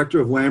as Director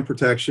of Land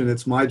Protection,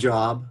 it's my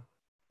job,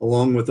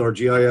 along with our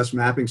GIS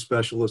mapping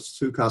specialist,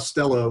 Sue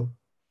Costello,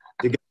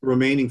 to get the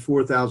remaining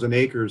 4,000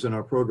 acres in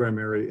our program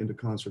area into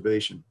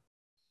conservation.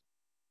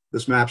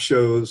 This map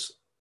shows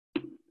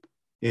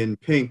in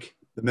pink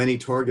the many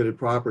targeted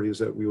properties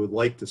that we would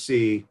like to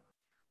see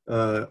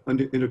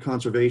into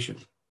conservation.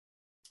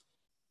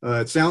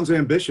 It sounds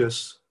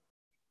ambitious,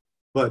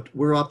 but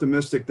we're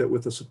optimistic that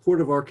with the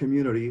support of our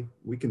community,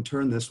 we can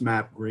turn this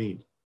map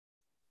green.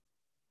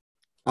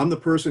 I'm the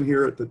person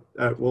here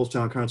at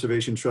Willistown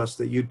Conservation Trust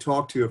that you'd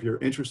talk to if you're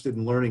interested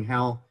in learning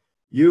how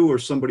you or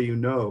somebody you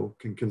know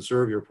can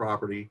conserve your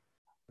property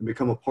and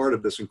become a part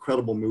of this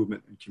incredible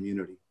movement and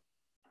community.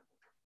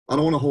 I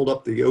don't want to hold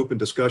up the open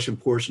discussion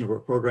portion of our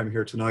program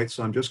here tonight,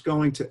 so I'm just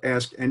going to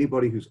ask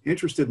anybody who's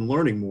interested in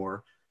learning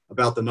more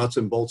about the nuts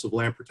and bolts of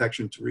land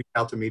protection to reach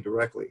out to me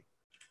directly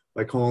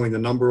by calling the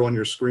number on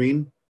your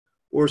screen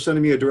or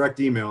sending me a direct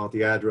email at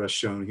the address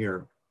shown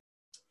here.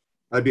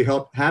 I'd be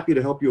happy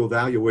to help you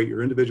evaluate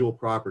your individual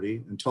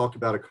property and talk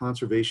about a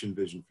conservation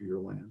vision for your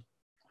land.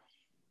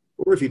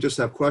 Or if you just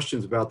have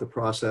questions about the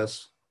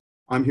process,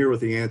 I'm here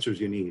with the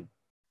answers you need.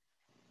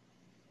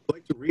 If you'd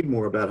like to read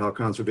more about how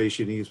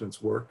conservation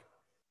easements work,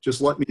 just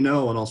let me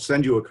know and I'll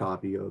send you a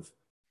copy of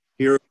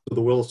Heroes of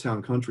the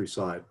Willistown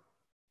Countryside.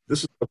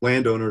 This is the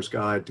landowner's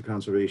guide to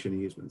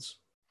conservation easements.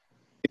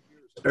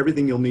 Here's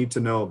everything you'll need to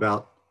know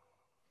about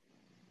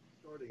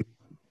starting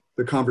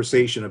the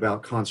conversation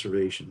about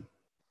conservation.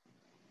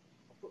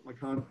 I'll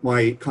put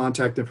my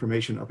contact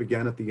information up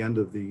again at the end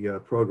of the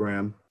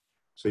program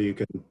so you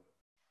can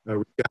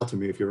reach out to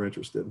me if you're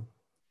interested.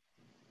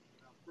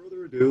 Without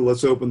further ado,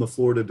 let's open the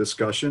floor to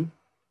discussion.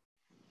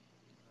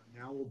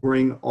 Now we'll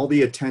bring all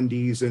the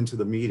attendees into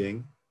the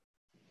meeting.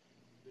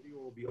 The video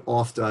will be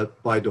off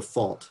by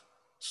default.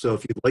 So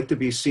if you'd like to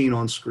be seen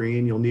on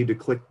screen, you'll need to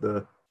click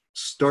the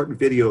Start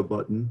Video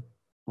button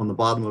on the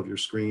bottom of your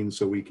screen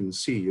so we can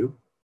see you.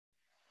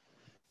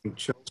 I think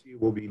Chelsea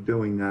will be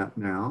doing that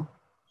now.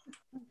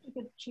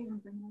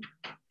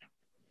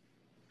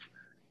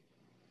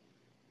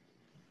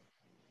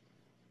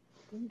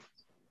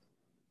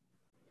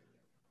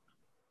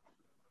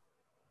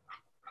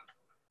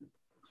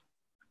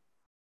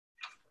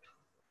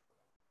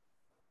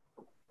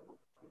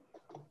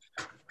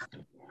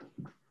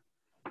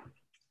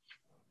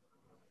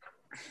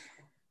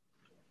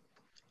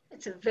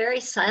 It's a very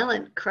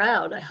silent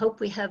crowd. I hope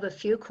we have a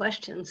few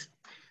questions.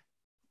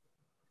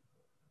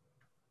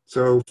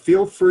 So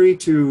feel free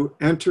to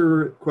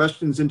enter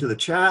questions into the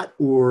chat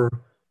or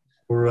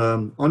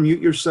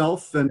unmute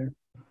yourself and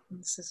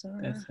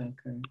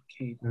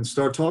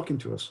start talking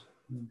to us.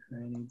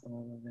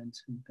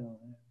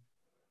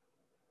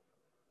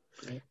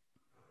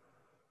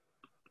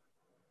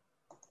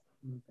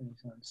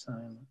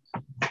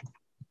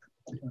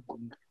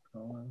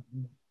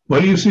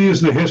 What do you see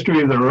as the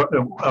history of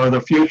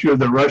the future of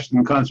the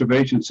Rushton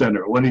Conservation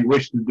Center? What do you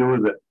wish to do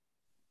with it?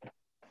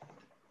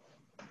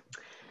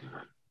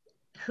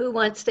 Who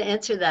wants to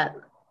answer that?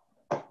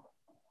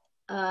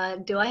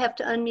 Do I have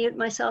to unmute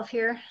myself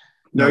here?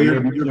 No, you're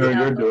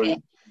doing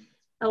it.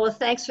 Oh, well,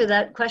 thanks for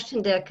that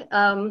question, Dick.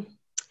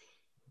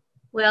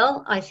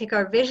 Well, I think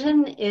our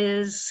vision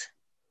is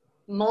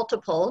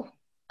multiple.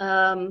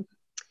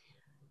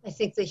 I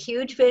think the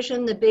huge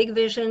vision, the big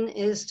vision,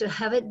 is to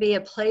have it be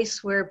a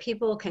place where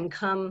people can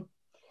come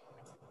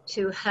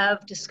to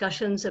have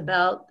discussions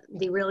about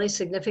the really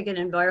significant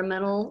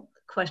environmental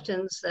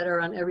questions that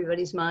are on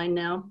everybody's mind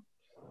now.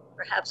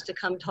 Perhaps to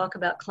come talk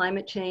about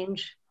climate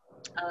change,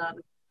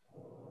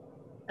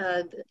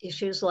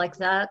 issues like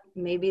that,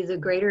 maybe the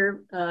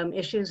greater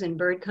issues in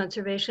bird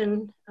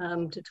conservation,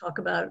 to talk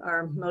about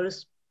our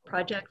Motus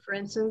project, for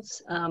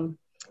instance.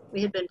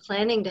 We had been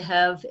planning to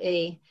have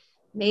a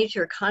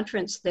major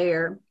conference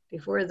there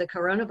before the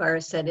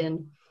coronavirus set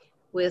in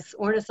with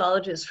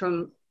ornithologists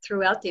from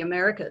throughout the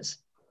Americas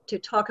to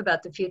talk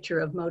about the future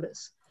of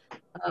Motus.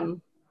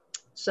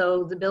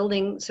 So the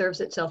building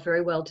serves itself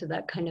very well to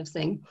that kind of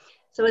thing.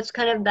 So it's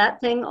kind of that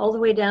thing all the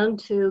way down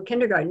to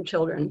kindergarten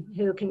children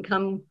who can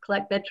come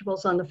collect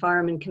vegetables on the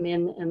farm and come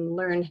in and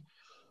learn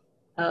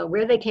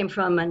where they came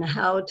from and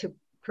how to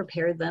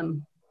prepare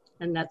them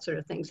and that sort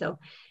of thing. So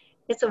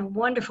it's a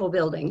wonderful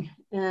building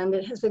and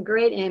it has a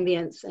great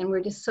ambience, and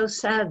we're just so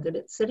sad that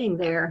it's sitting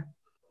there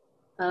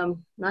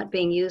not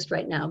being used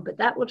right now, but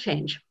that will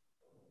change.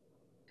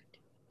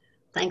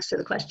 Thanks for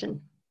the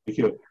question. Thank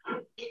you.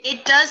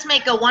 It does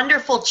make a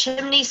wonderful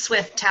chimney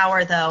swift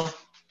tower, though.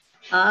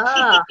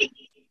 Ah.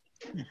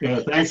 Yeah,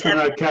 thanks for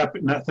not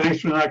capping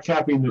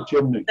the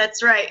chimney.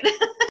 That's right.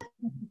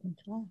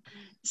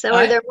 So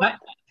are there?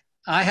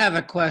 I have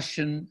a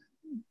question,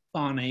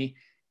 Bonnie.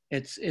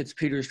 It's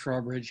Peter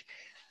Strawbridge.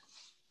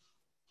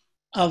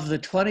 Of the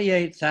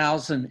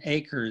 28,000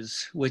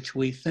 acres, which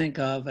we think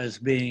of as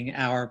being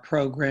our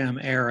program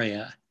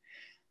area,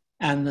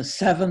 and the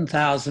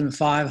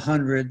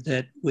 7,500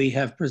 that we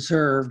have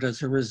preserved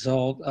as a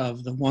result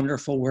of the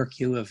wonderful work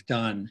you have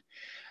done,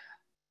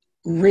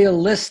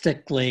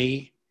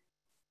 realistically,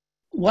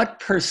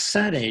 what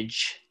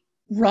percentage,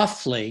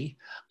 roughly,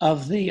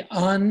 of the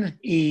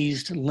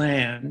uneased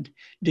land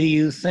do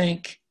you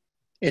think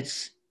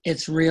it's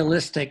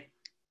realistic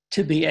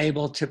to be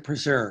able to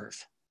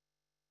preserve?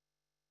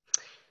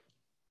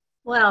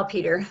 Wow,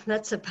 Peter,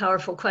 that's a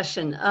powerful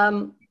question.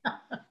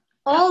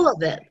 All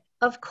of it,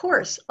 of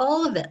course,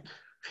 all of it.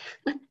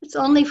 It's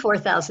only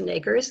 4,000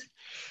 acres.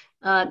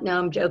 No,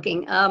 I'm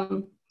joking.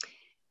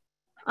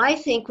 I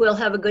think we'll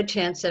have a good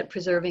chance at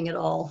preserving it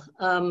all.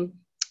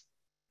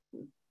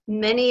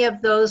 Many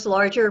of those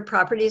larger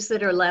properties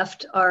that are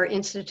left are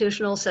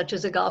institutional, such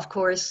as a golf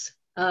course.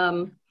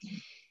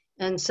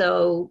 And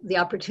so the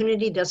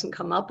opportunity doesn't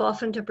come up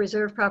often to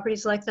preserve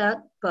properties like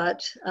that,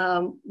 but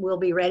we'll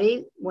be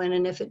ready when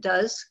and if it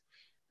does.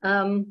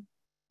 And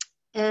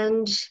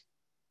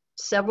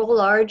several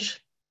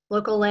large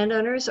local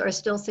landowners are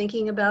still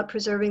thinking about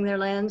preserving their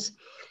lands.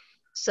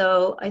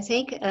 So I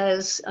think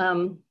as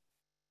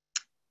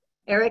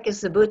Erik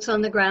is the boots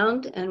on the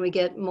ground and we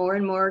get more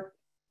and more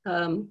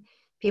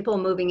people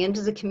moving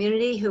into the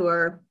community who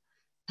are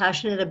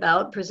passionate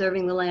about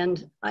preserving the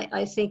land,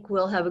 I think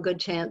we'll have a good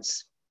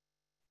chance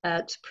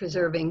at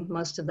preserving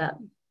most of that.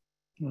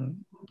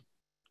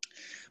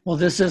 Well,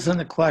 this isn't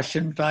a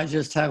question, but I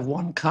just have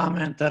one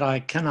comment that I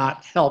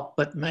cannot help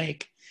but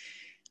make.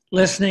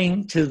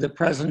 Listening to the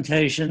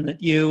presentation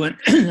that you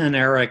and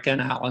Erik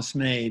and Alice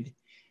made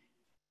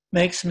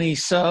makes me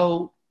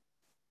so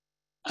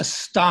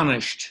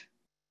astonished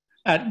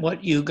at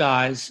what you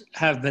guys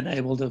have been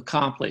able to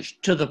accomplish,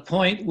 to the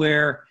point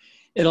where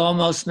it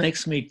almost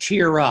makes me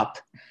tear up.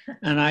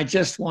 And I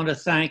just want to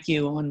thank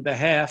you on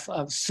behalf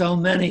of so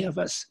many of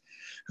us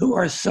who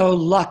are so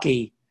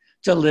lucky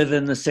to live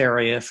in this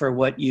area for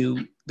what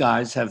you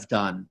guys have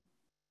done.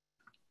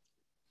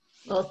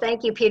 Well,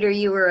 thank you, Peter.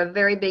 You were a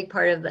very big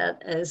part of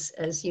that,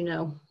 as you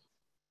know.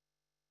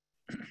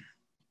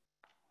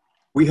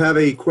 We have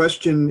a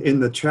question in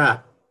the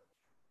chat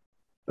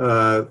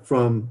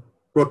from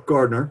Brooke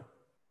Gardner.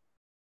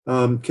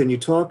 Can you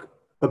talk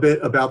a bit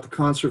about the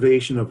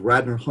conservation of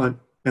Radnor Hunt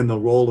and the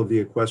role of the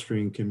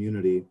equestrian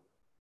community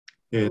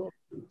in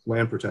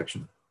land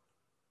protection?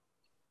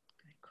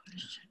 Good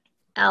question.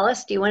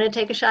 Alice, do you want to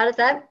take a shot at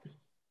that?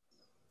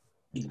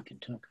 You can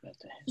talk about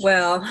that.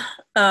 Well,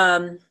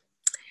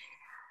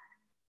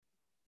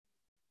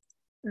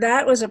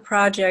 that was a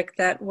project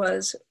that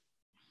was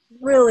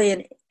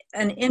really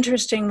an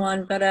interesting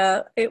one, but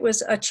it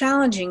was a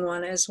challenging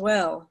one as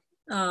well.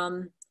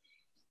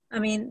 I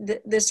mean,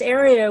 this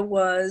area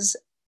was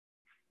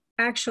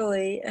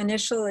actually,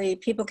 initially,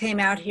 people came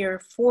out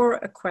here for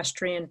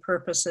equestrian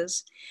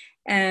purposes,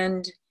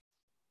 and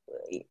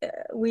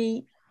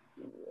it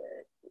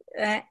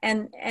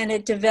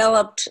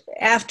developed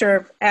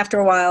after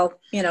a while,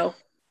 you know,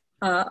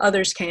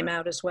 others came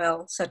out as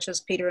well, such as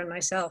Peter and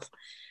myself.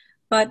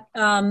 But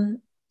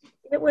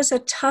it was a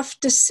tough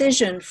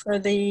decision for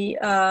the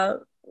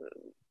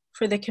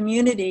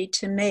community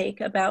to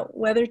make about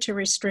whether to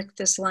restrict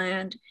this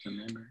land,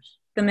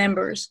 the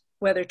members,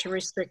 whether to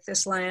restrict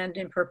this land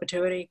in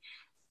perpetuity.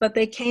 But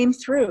they came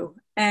through,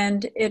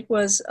 and it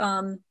was,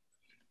 I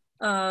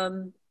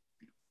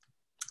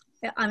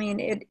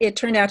mean, it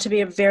turned out to be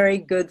a very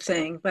good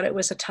thing, but it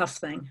was a tough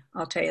thing,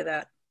 I'll tell you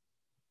that.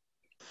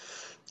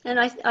 And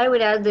I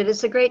would add that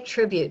it's a great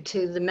tribute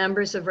to the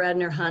members of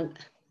Radnor Hunt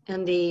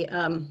and the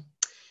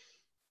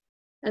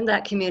and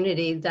that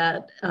community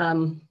that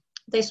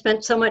they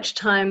spent so much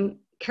time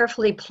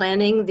carefully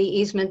planning the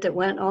easement that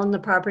went on the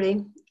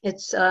property.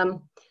 It's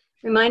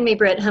remind me,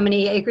 Britt, how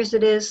many acres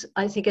it is?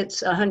 I think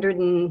it's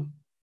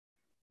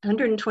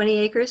 120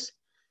 acres,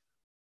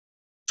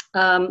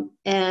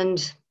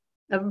 and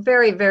a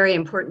very, very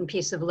important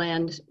piece of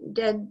land,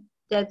 dead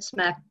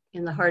smack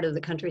in the heart of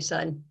the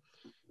countryside.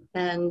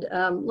 And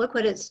look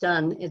what it's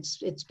done.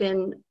 It's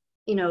been,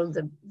 you know,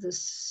 the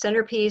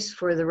centerpiece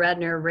for the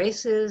Radnor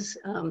races.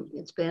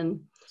 It's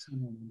been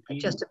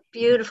just a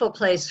beautiful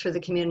place for the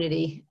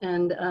community,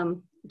 and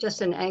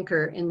just an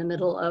anchor in the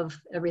middle of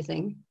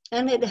everything.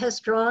 And it has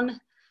drawn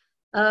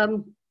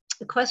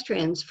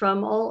equestrians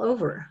from all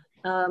over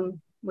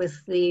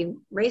with the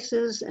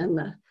races and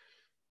the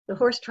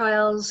horse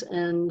trials,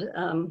 and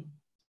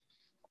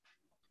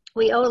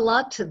we owe a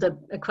lot to the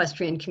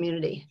equestrian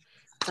community.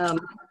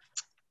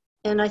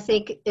 And I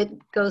think it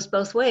goes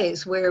both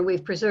ways, where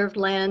we've preserved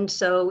land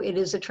so it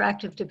is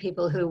attractive to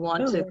people who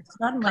want to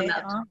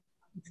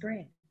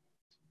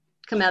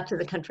come out to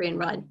the country and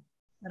ride.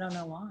 I don't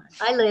know why.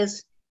 Hi,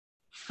 Liz.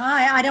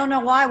 Hi, I don't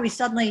know why we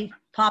suddenly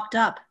popped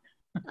up.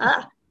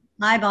 Ah.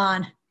 Hi,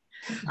 Bon.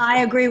 I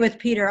agree with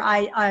Peter.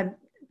 I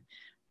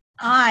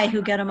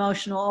who get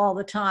emotional all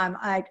the time.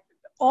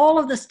 All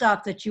of the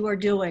stuff that you are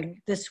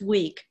doing this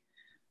week,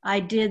 I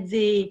did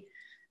the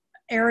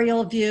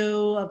aerial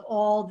view of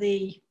all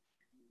the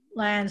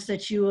lands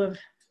that you have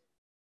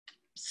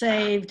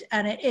saved,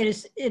 and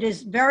it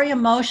is very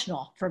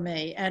emotional for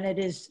me, and it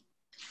is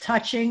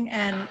touching,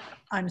 and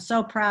I'm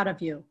so proud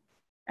of you,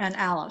 and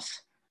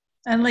Alice,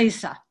 and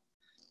Lisa,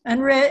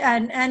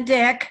 and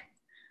Dick,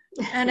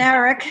 and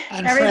Erik,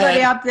 and everybody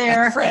Fred, up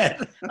there, and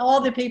Fred.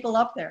 All the people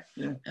up there,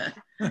 yeah.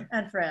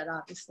 And Fred,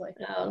 obviously.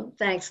 Oh,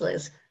 thanks,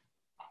 Liz.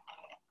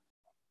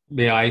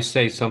 May I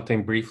say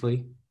something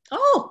briefly?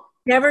 Oh,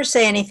 never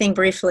say anything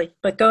briefly,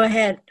 but go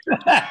ahead.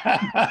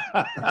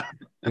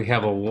 We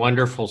have a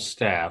wonderful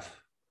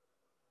staff,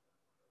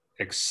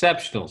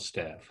 exceptional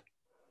staff,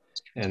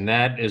 and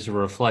that is a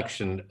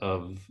reflection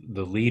of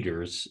the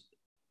leaders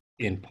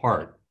in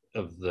part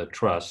of the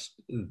trust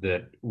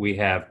that we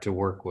have to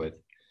work with.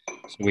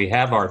 So we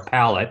have our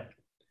palette,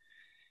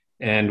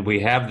 and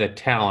we have the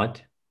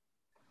talent,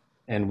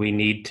 and we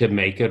need to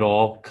make it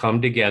all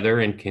come together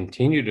and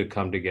continue to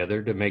come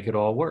together to make it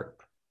all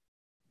work.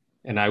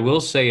 And I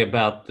will say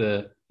about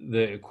the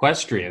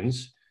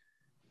equestrians,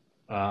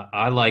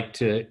 I like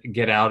to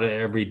get out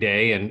every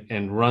day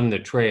and run the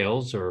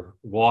trails or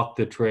walk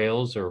the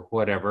trails or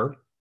whatever.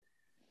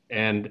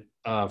 And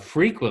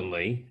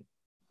frequently,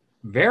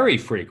 very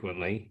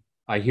frequently,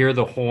 I hear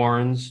the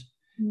horns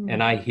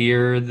and I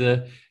hear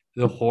the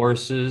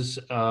horses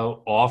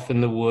off in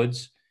the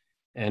woods.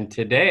 And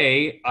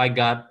today I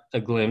got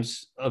a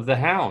glimpse of the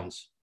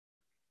hounds.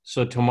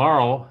 So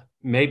tomorrow,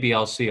 maybe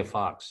I'll see a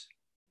fox.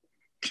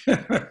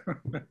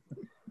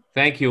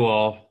 Thank you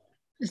all.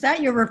 Is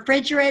that your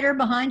refrigerator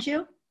behind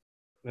you?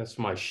 That's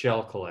my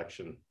shell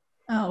collection.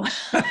 Oh.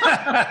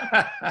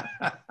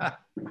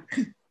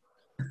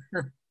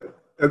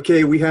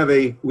 Okay, we have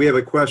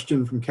a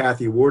question from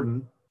Kathy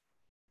Warden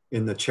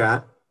in the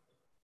chat.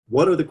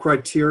 What are the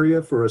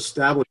criteria for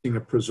establishing a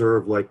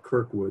preserve like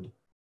Kirkwood?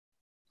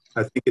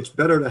 I think it's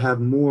better to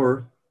have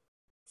more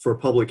for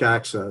public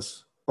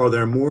access. Are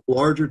there more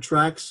larger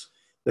tracts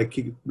that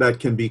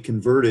can be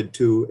converted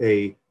to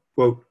a,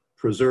 quote,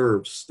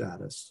 preserve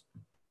status?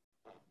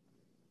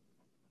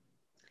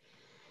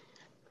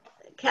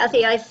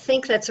 Kathy, I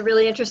think that's a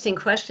really interesting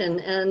question.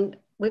 And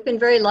we've been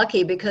very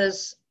lucky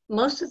because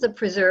most of the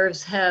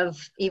preserves have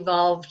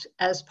evolved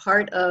as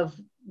part of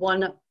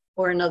one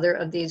or another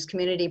of these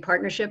community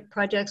partnership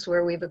projects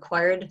where we've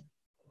acquired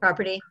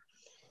property.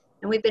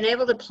 And we've been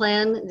able to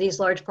plan these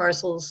large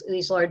parcels,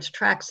 these large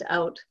tracts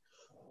out,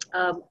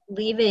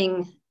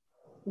 leaving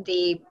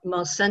the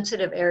most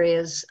sensitive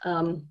areas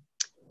and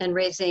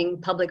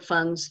raising public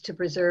funds to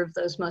preserve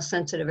those most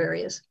sensitive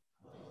areas.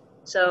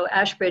 So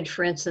Ashbridge,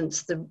 for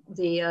instance, the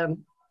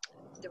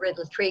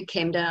redwood tree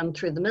came down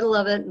through the middle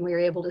of it, and we were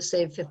able to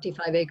save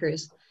 55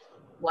 acres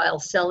while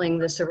selling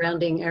the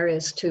surrounding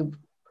areas to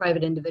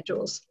private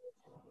individuals.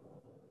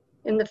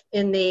 In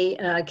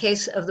the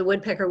case of the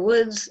Woodpecker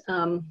Woods,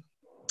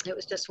 it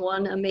was just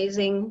one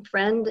amazing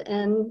friend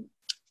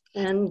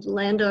and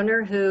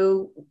landowner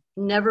who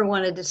never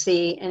wanted to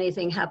see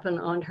anything happen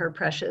on her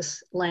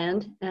precious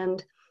land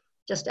and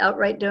just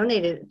outright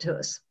donated it to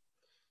us.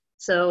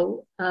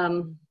 So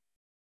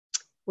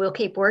we'll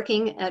keep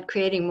working at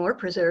creating more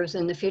preserves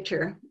in the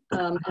future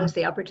as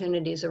the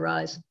opportunities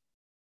arise.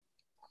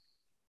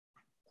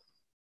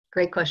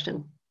 Great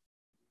question.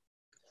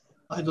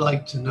 I'd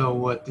like to know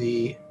what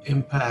the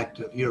impact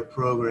of your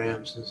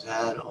programs has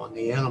had on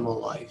the animal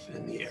life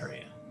in the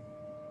area.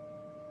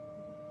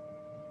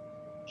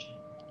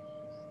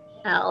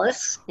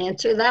 Alice,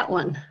 answer that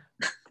one.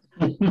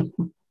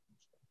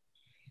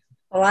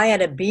 Well, I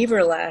had a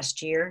beaver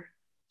last year.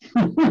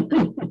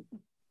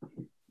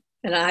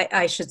 And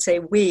I should say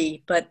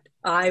we, but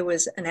I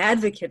was an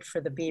advocate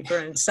for the beaver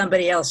and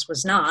somebody else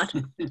was not.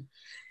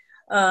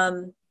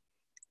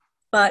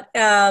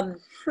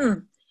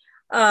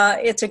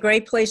 It's a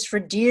great place for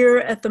deer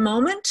at the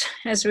moment,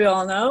 as we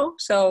all know.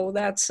 So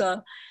that's,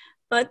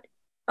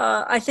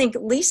 I think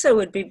Lisa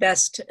would be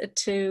best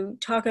to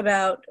talk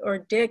about, or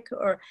Dick,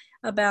 or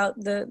about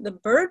the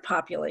bird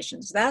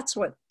populations. That's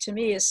what to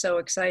me is so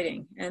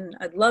exciting. And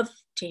I'd love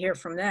to hear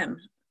from them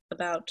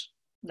about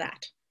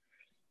that.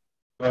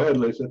 Go ahead,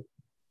 Lisa.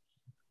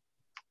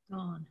 Go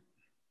on.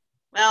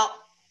 Well,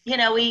 you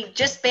know, we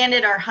just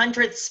banded our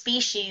 100th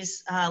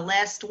species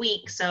last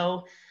week,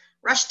 so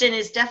Rushden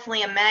is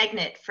definitely a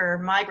magnet for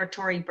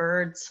migratory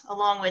birds,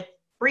 along with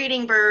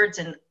breeding birds,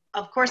 and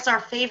of course our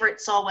favorite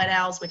saw-whet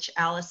owls, which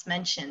Alice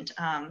mentioned.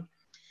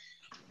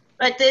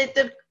 But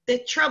the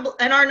trouble,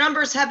 and our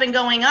numbers have been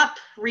going up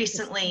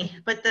recently,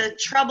 but the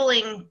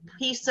troubling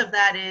piece of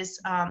that is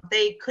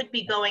they could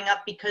be going up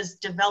because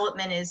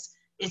development is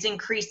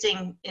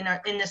increasing in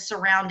the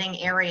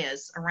surrounding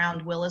areas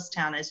around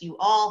Willistown, as you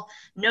all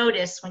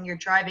notice when you're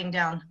driving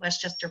down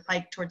Westchester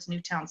Pike towards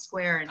Newtown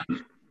Square.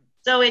 And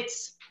so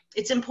it's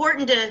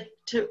important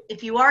to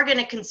if you are going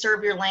to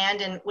conserve your land,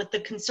 and with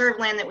the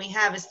conserved land that we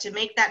have, is to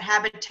make that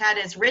habitat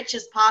as rich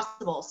as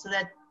possible so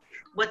that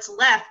what's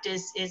left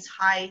is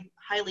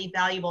highly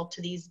valuable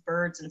to these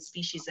birds and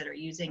species that are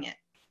using it.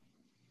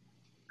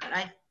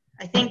 But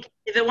I think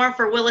if it weren't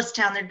for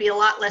Willistown, there'd be a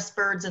lot less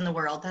birds in the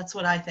world. That's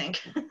what I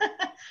think.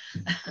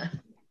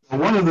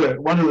 One of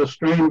the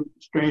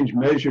strange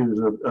measures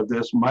of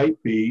this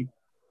might be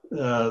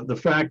the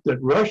fact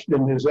that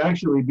Rushden is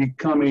actually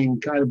becoming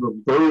kind of a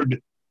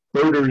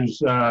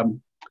birders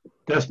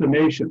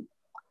destination.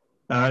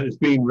 It's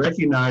being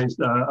recognized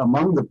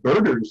among the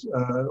birders,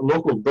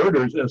 local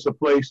birders, as a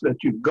place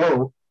that you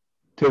go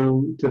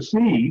to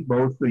see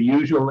both the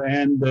usual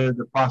and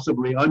the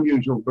possibly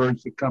unusual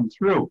birds that come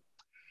through.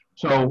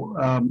 So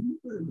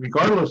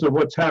regardless of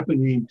what's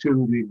happening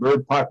to the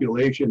bird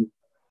population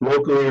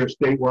locally or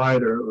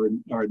statewide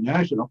or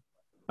national,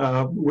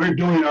 we're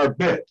doing our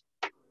bit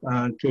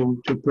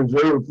to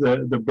preserve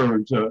the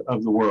birds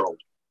of the world.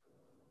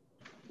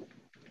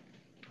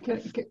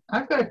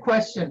 I've got a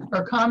question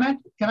or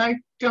comment. Can I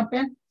jump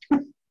in?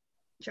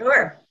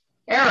 Sure.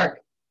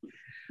 Erik,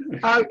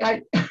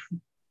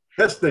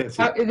 Yes,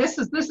 Nancy. this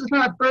is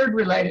not bird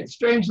related,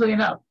 strangely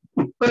enough,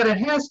 but it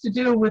has to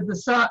do with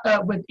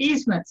with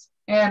easements.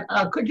 And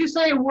could you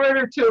say a word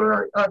or two,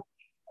 or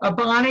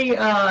Bonnie,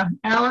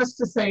 Alice,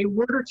 to say a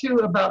word or two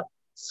about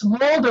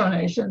small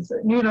donations?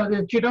 That, you know,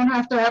 that you don't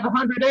have to have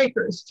 100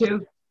 acres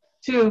to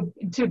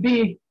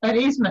be an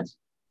easement.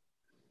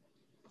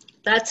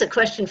 That's a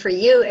question for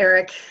you,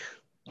 Erik.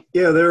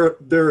 Yeah, there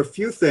are a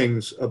few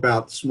things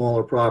about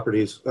smaller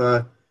properties.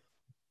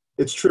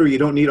 It's true, you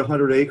don't need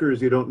 100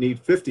 acres, you don't need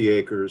 50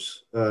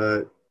 acres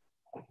to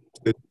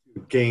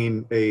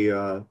gain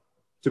to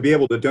be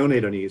able to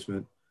donate an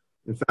easement.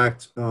 In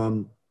fact,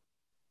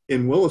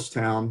 in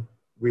Willistown,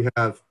 we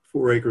have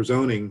 4-acre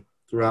zoning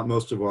throughout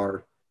most of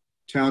our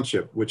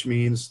township, which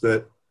means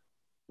that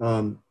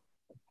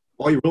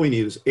all you really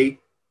need is 8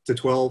 to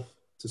 12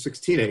 to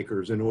 16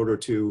 acres in order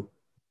to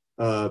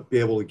be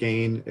able to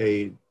gain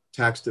a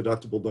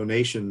tax-deductible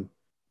donation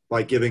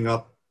by giving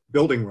up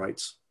building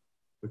rights,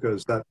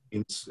 because that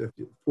means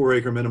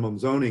 4-acre minimum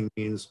zoning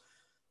means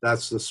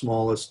that's the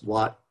smallest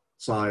lot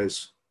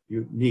size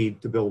you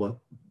need to build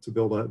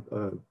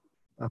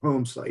a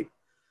home site.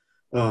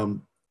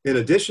 In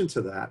addition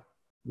to that,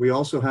 we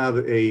also have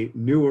a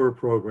newer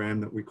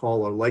program that we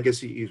call our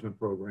legacy easement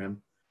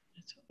program,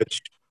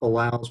 which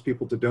allows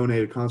people to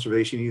donate a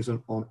conservation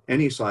easement on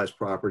any size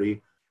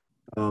property.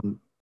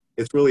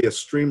 It's really a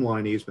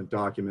streamlined easement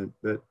document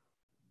that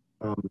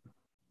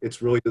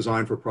it's really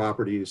designed for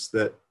properties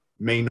that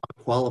may not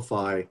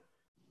qualify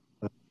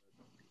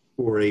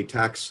for a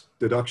tax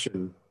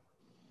deduction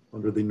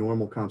under the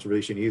normal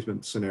conservation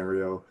easement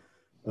scenario.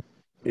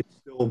 It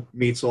still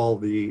meets all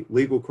the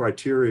legal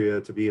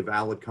criteria to be a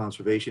valid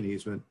conservation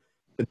easement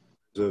in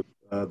terms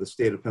of the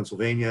state of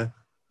Pennsylvania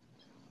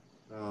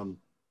from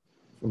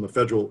the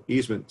federal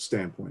easement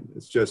standpoint.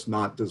 It's just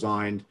not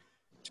designed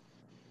to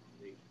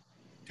be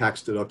a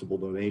tax deductible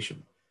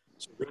donation.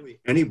 So really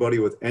anybody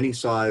with any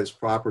size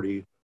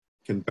property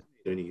can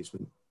donate an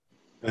easement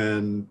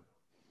and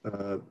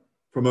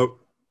promote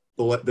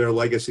their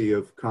legacy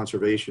of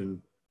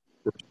conservation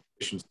for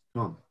generations to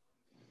come.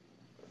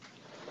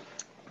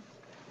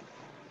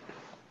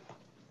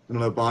 I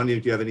don't know, Bonnie,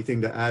 do you have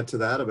anything to add to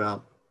that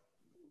about?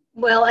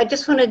 Well, I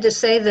just wanted to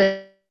say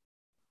that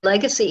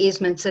legacy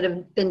easements that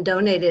have been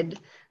donated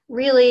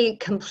really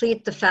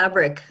complete the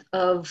fabric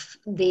of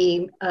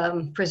the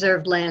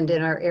preserved land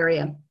in our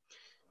area.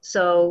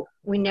 So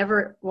we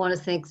never want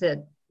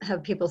to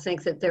have people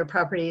think that their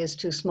property is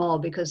too small,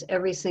 because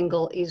every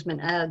single easement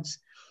adds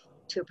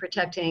to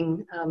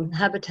protecting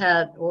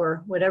habitat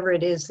or whatever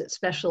it is that's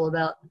special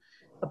about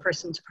a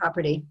person's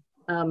property.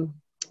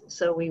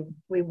 So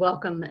we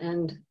welcome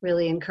and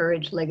really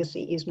encourage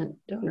legacy easement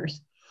donors.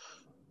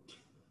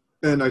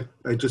 And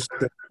I just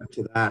add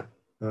to that,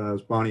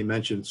 as Bonnie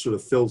mentioned, sort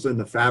of fills in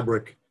the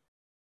fabric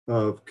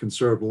of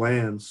conserved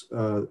lands.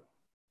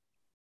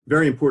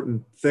 Very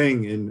important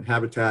thing in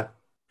habitat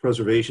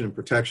preservation and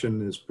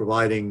protection is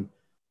providing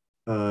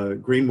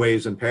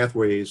greenways and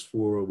pathways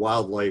for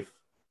wildlife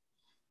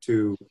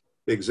to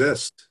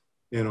exist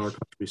in our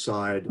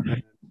countryside.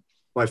 And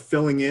by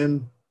filling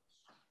in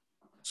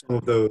some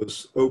of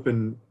those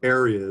open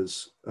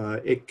areas,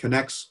 it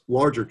connects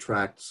larger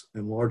tracts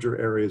and larger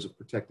areas of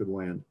protected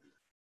land.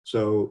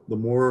 So the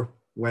more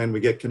land we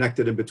get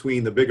connected in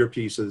between the bigger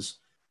pieces,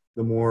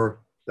 the more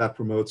that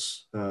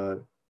promotes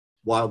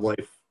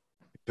wildlife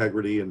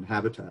integrity and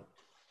habitat.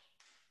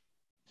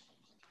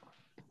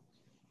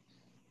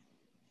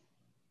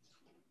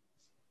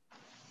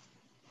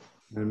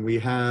 And we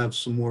have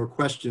some more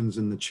questions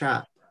in the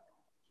chat.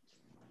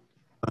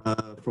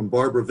 From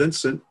Barbara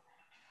Vincent.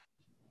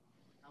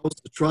 How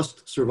is the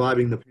trust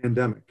surviving the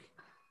pandemic?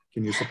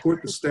 Can you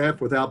support the staff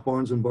without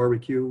Barnes and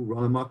Barbecue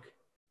run amok?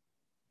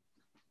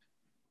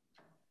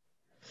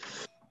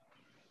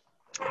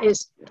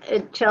 Is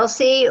it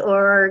Chelsea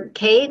or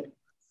Kate?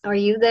 Are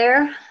you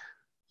there?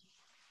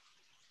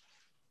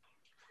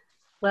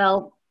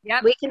 Well,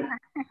 yep. We can.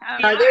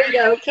 Oh, there you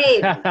go,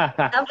 Kate. How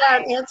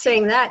about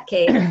answering that,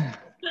 Kate?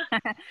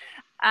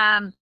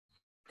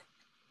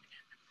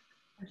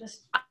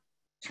 Just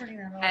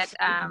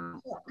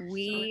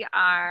we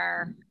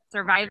are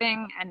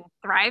surviving and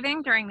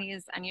thriving during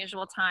these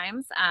unusual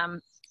times.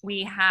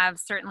 We have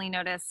certainly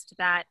noticed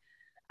that,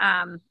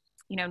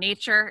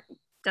 nature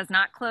does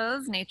not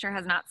close. Nature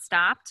has not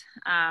stopped.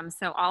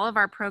 So all of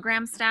our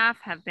program staff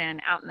have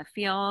been out in the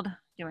field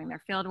doing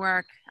their field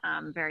work,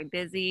 very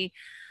busy.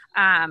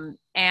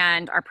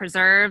 And our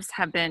preserves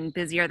have been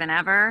busier than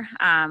ever,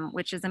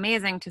 which is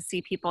amazing to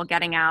see people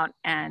getting out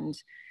and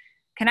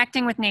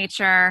connecting with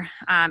nature,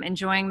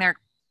 enjoying their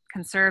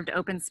conserved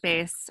open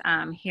space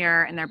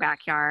here in their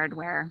backyard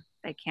where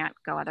they can't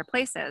go other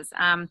places.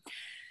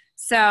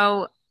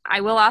 So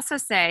I will also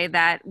say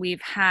that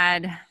we've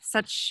had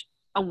such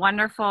a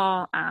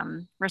wonderful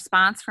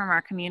response from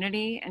our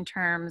community in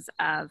terms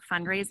of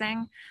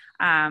fundraising.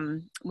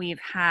 We've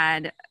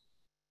had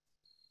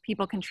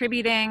people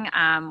contributing.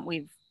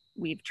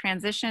 We've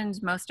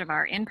transitioned most of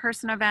our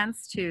in-person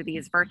events to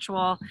these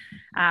virtual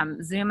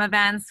Zoom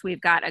events.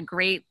 We've got a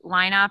great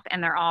lineup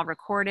and they're all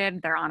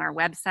recorded. They're on our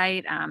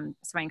website.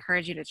 So I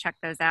encourage you to check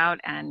those out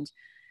and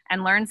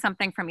learn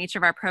something from each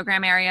of our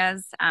program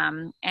areas.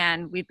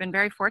 And we've been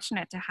very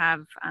fortunate to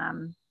have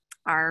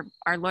our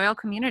loyal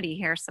community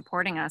here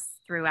supporting us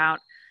throughout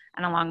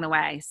and along the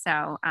way.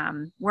 So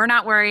we're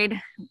not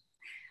worried.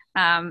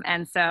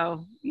 And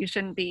so you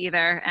shouldn't be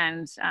either.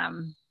 And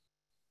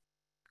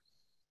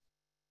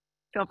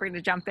feel free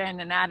to jump in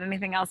and add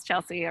anything else,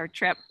 Chelsea or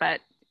Trip, but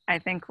I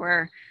think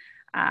we're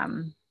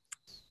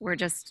we're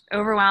just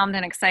overwhelmed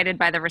and excited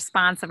by the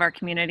response of our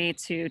community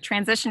to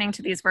transitioning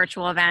to these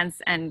virtual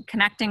events and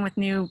connecting with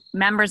new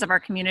members of our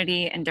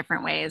community in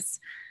different ways.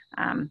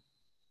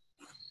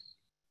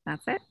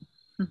 That's it.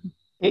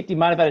 Kate, do you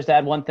mind if I just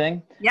add one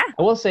thing? Yeah.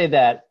 I will say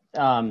that,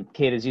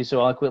 Kate, as you so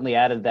eloquently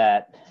added,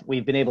 that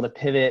we've been able to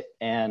pivot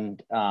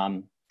and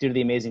due to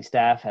the amazing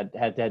staff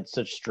had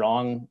such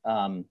strong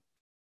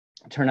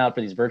turnout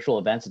for these virtual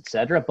events, et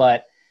cetera.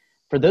 But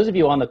for those of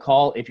you on the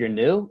call, if you're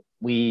new,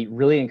 we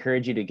really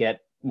encourage you to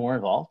get more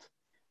involved.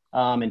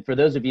 And for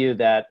those of you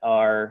that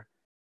are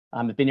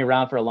have been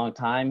around for a long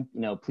time,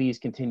 please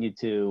continue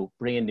to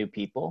bring in new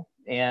people.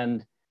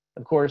 And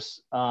of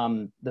course,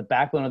 the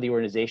backbone of the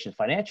organization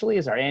financially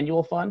is our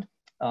annual fund.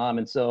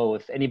 And so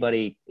if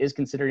anybody is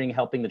considering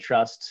helping the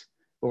trust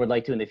or would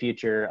like to in the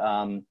future,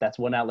 that's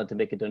one outlet to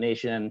make a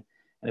donation.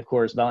 And of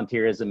course,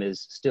 volunteerism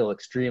is still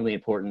extremely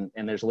important.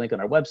 And there's a link on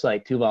our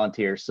website to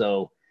volunteer.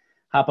 So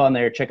hop on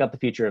there, check out the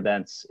future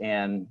events,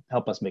 and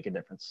help us make a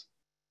difference.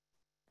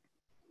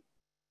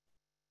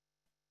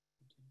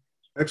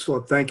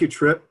 Excellent. Thank you,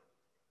 Trip.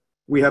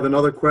 We have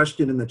another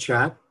question in the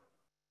chat.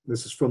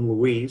 This is from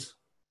Louise.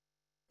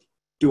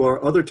 Do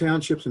our other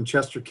townships in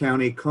Chester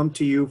County come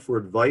to you for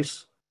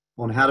advice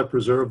on how to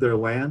preserve their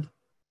land?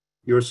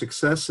 Your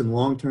success in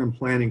long-term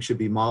planning should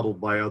be modeled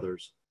by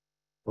others.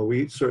 Well,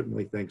 we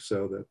certainly think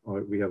so,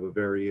 that we have a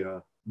very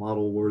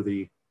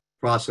model-worthy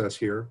process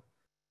here.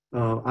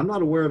 I'm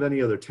not aware of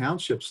any other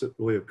townships that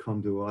really have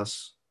come to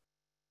us.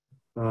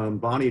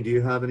 Bonnie, do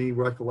you have any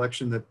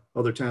recollection that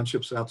other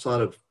townships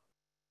outside of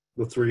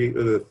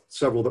the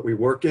several that we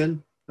work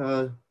in?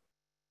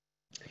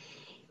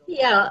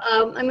 Yeah,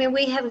 I mean,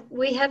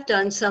 we have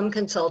done some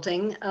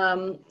consulting.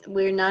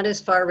 We're not as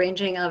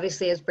far-ranging,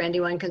 obviously, as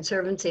Brandywine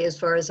Conservancy as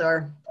far as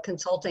our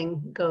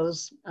consulting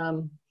goes.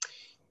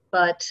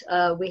 But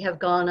we have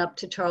gone up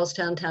to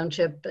Charlestown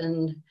Township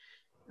and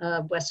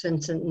West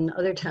Vincent and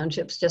other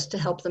townships just to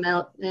help them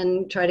out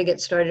and try to get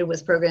started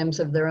with programs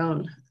of their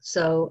own.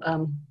 So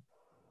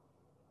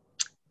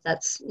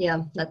that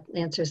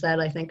answers that,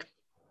 I think.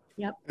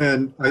 Yep.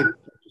 And I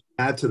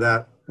add to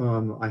that,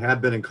 I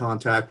have been in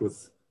contact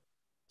with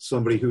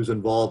somebody who's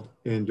involved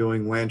in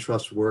doing land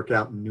trust work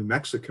out in New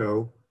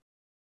Mexico,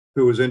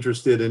 who was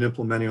interested in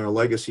implementing our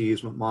legacy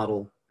easement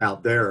model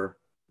out there.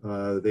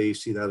 They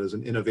see that as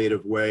an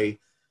innovative way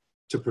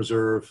to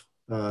preserve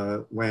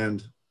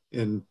land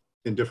in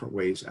different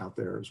ways out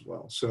there as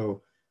well.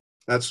 So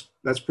that's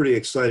pretty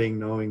exciting,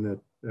 knowing that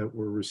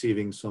we're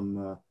receiving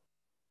some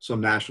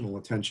national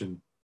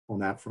attention on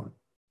that front.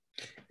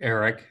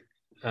 Erik,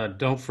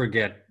 don't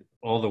forget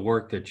all the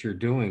work that you're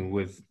doing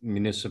with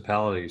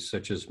municipalities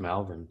such as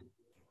Malvern.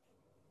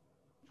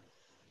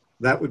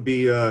 That would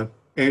be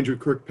Andrew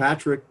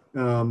Kirkpatrick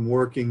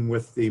working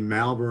with the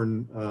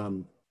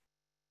Malvern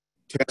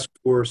task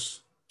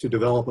force to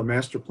develop a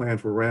master plan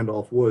for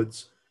Randolph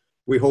Woods.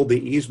 We hold the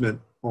easement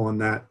on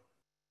that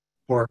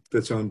park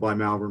that's owned by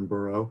Malvern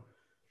Borough.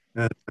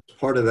 And as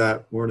part of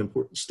that, we're an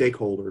important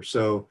stakeholder.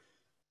 So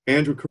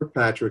Andrew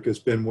Kirkpatrick has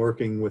been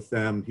working with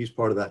them. He's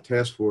part of that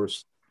task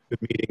force, been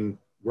meeting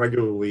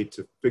regularly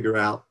to figure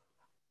out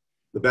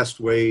the best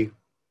way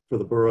for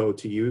the borough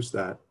to use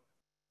that.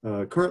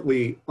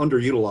 Currently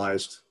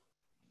underutilized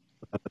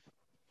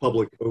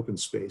public open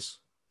space.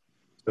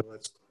 So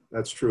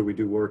that's true. We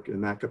do work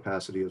in that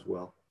capacity as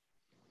well.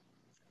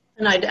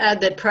 And I'd add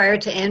that prior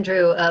to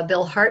Andrew,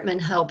 Bill Hartman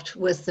helped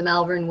with the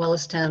Malvern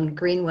Willistown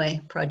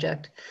Greenway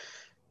project,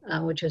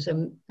 which is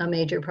a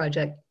major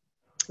project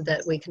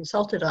that we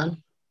consulted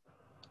on.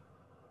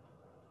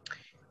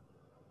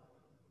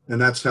 And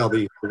that's how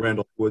the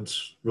Randolph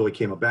Woods really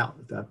came about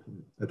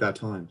at that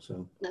time.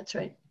 So that's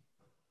right.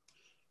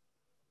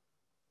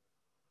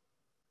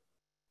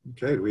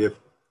 Okay, do we have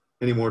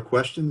any more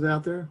questions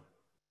out there?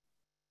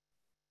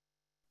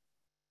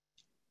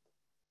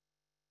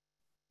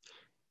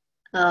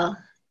 A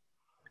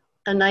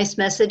nice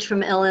message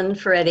from Ellen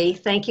Ferretti.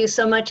 Thank you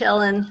so much,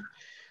 Ellen.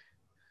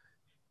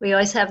 We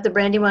always have the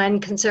Brandywine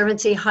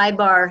Conservancy high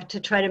bar to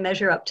try to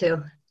measure up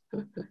to.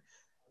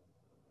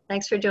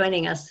 Thanks for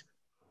joining us.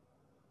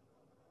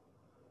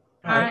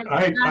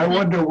 I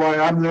wonder why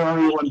I'm the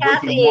only one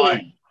drinking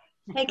wine.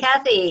 Hey,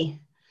 Kathy.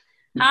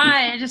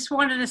 Hi, I just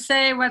wanted to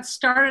say what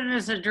started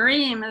as a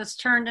dream has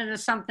turned into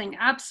something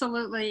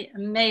absolutely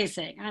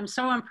amazing. I'm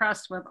so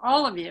impressed with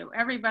all of you,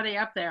 everybody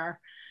up there,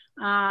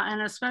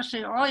 and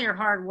especially all your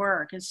hard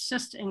work. It's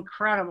just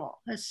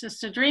incredible. It's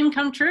just a dream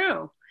come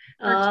true.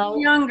 For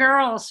two young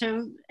girls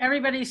who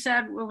everybody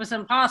said it was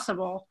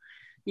impossible,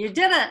 you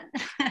did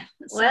it.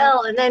 So,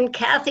 well, and then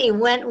Kathy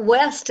went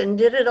west and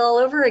did it all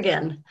over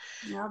again.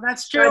 No,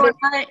 that's true.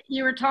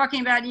 You were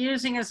talking about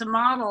using as a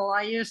model.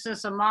 I used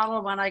as a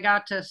model when I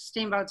got to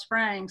Steamboat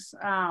Springs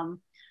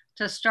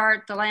to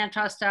start the land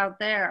trust out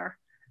there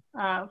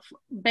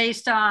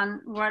based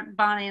on what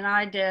Bonnie and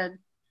I did.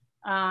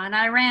 And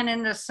I ran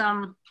into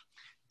some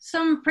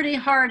pretty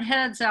hard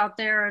heads out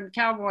there in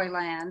cowboy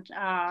land.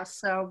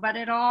 But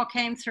it all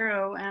came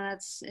through, and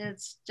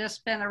it's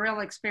just been a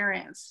real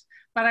experience.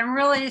 But I'm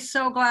really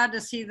so glad to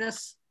see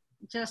this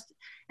just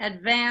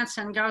advance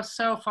and go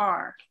so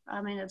far.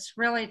 I mean, it's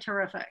really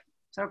terrific.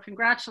 So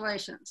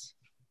congratulations.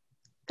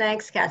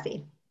 Thanks,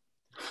 Kathy.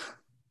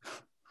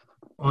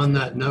 On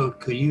that note,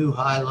 could you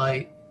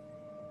highlight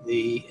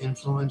the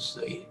influence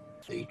the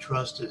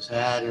trust has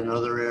had in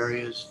other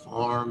areas,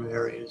 farm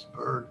areas,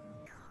 bird,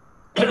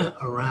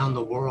 around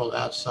the world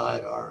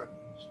outside our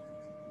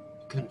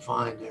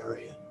confined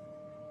area?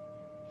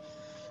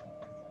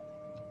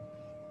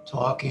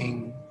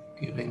 Talking,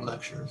 giving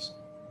lectures.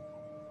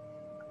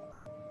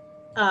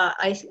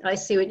 I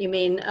see what you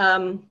mean.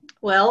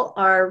 Well,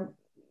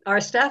 our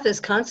staff is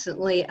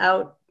constantly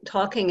out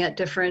talking at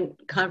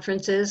different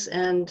conferences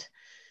and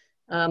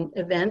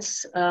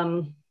events.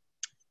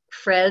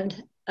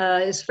 Fred,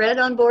 is Fred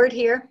on board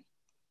here?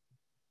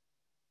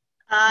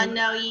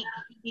 No,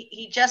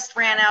 he just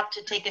ran out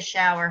to take a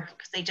shower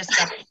because they just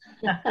got,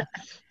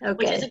 Okay.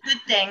 which is a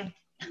good thing.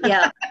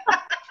 Yeah.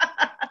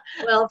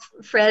 Well,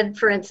 Fred,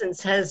 for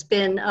instance, has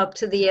been up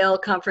to the Yale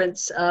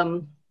conference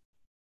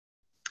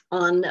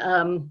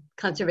on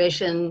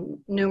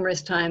conservation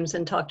numerous times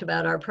and talked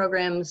about our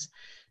programs.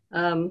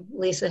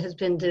 Lisa has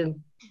been to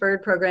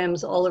bird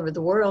programs all over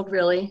the world,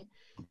 really.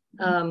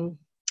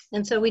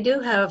 And so we do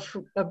have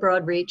a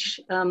broad reach.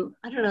 I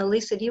don't know,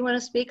 Lisa, do you want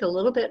to speak a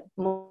little bit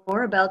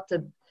more about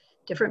the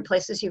different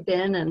places you've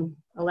been, and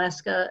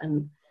Alaska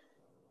and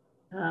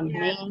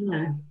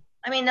Maine?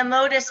 I mean, the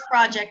MODIS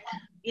project,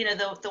 you know,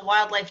 the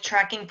wildlife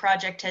tracking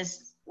project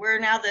we're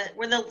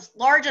the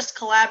largest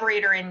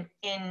collaborator in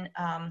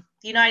the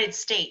United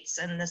States,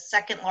 and the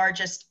second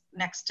largest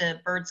next to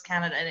Birds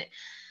Canada. And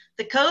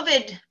the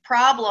COVID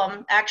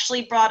problem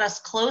actually brought us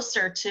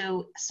closer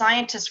to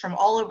scientists from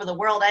all over the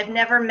world. I've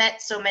never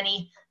met so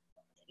many,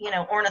 you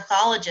know,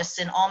 ornithologists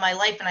in all my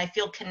life, and I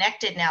feel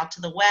connected now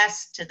to the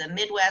West, to the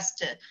Midwest,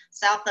 to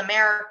South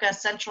America,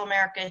 Central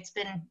America. It's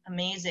been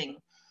amazing.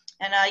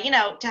 And, you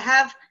know, to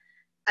have,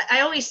 I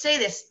always say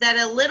this, that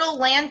a little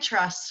land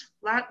trust,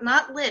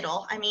 not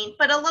little, I mean,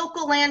 but a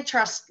local land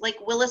trust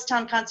like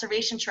Willistown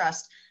Conservation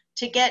Trust,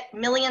 to get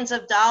millions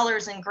of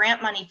dollars in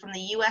grant money from the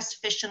U.S.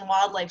 Fish and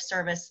Wildlife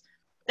Service,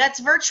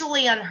 that's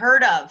virtually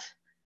unheard of.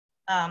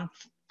 I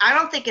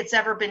don't think it's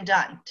ever been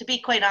done, to be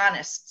quite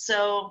honest.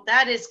 So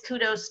that is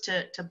kudos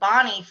to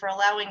Bonnie for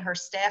allowing her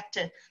staff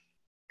to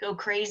go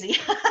crazy.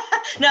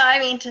 No, I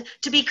mean,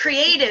 to be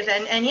creative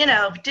and you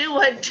know, do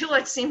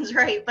what seems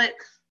right. But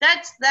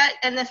that's that,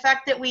 and the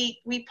fact that we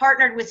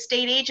partnered with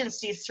state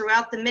agencies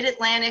throughout the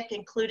Mid-Atlantic,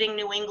 including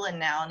New England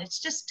now, and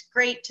it's just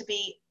great to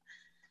be.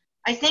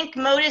 I think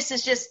MODIS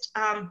is just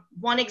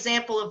one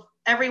example of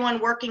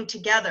everyone working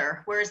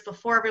together, whereas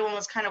before everyone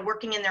was kind of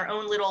working in their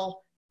own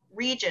little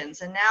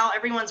regions, and now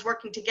everyone's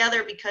working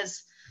together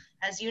because,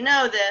 as you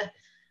know,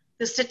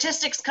 the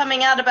statistics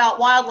coming out about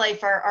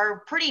wildlife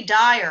are pretty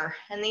dire,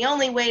 and the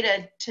only way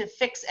to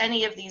fix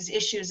any of these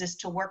issues is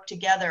to work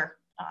together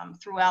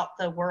throughout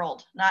the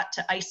world, not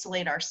to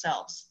isolate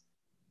ourselves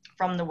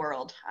from the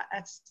world.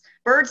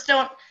 Birds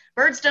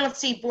don't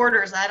see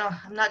borders.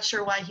 I'm not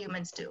sure why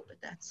humans do, but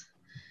that's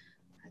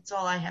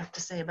all I have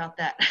to say about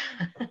that.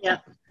 Yeah,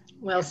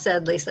 well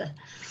said, Lisa.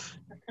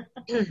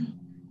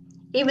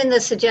 Even the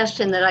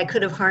suggestion that I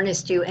could have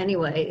harnessed you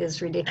anyway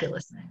is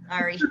ridiculous.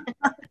 Sorry.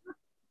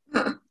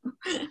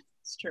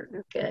 It's true.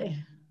 Okay.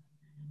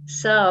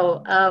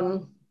 So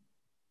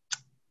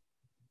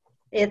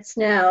it's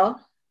now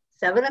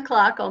 7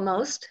 o'clock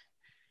almost.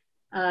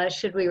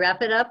 Should we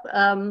wrap it up?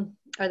 Are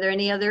there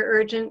any other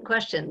urgent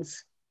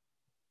questions?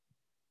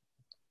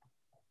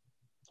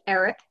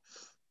 Erik?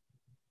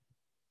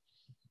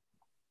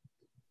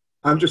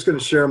 I'm just going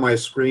to share my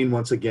screen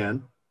once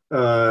again.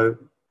 Up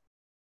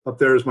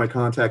there is my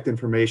contact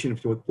information.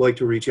 If you would like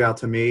to reach out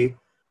to me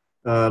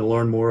to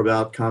learn more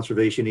about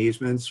conservation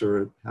easements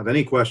or have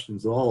any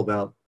questions at all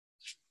about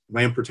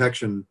land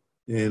protection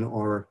in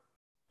our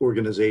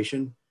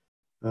organization,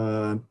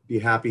 be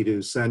happy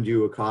to send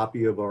you a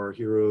copy of our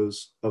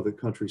Heroes of the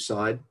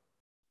Countryside.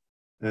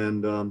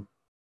 And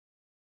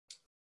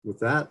with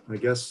that, I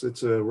guess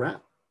it's a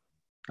wrap.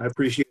 I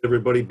appreciate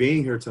everybody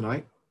being here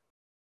tonight.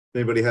 If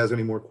anybody has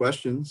any more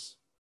questions.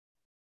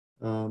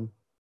 And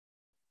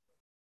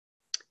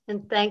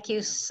thank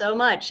you so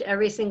much,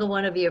 every single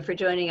one of you, for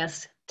joining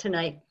us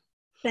tonight.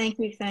 Thank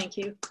you. Thank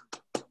you.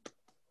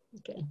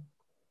 Okay.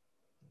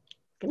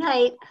 Good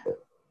night.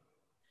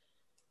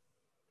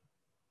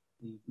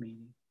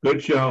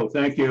 Good show.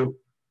 Thank you.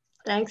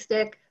 Thanks,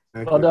 Dick.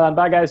 Well done.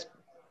 Bye, guys.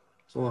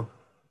 So long.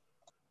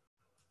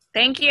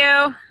 Thank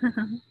you.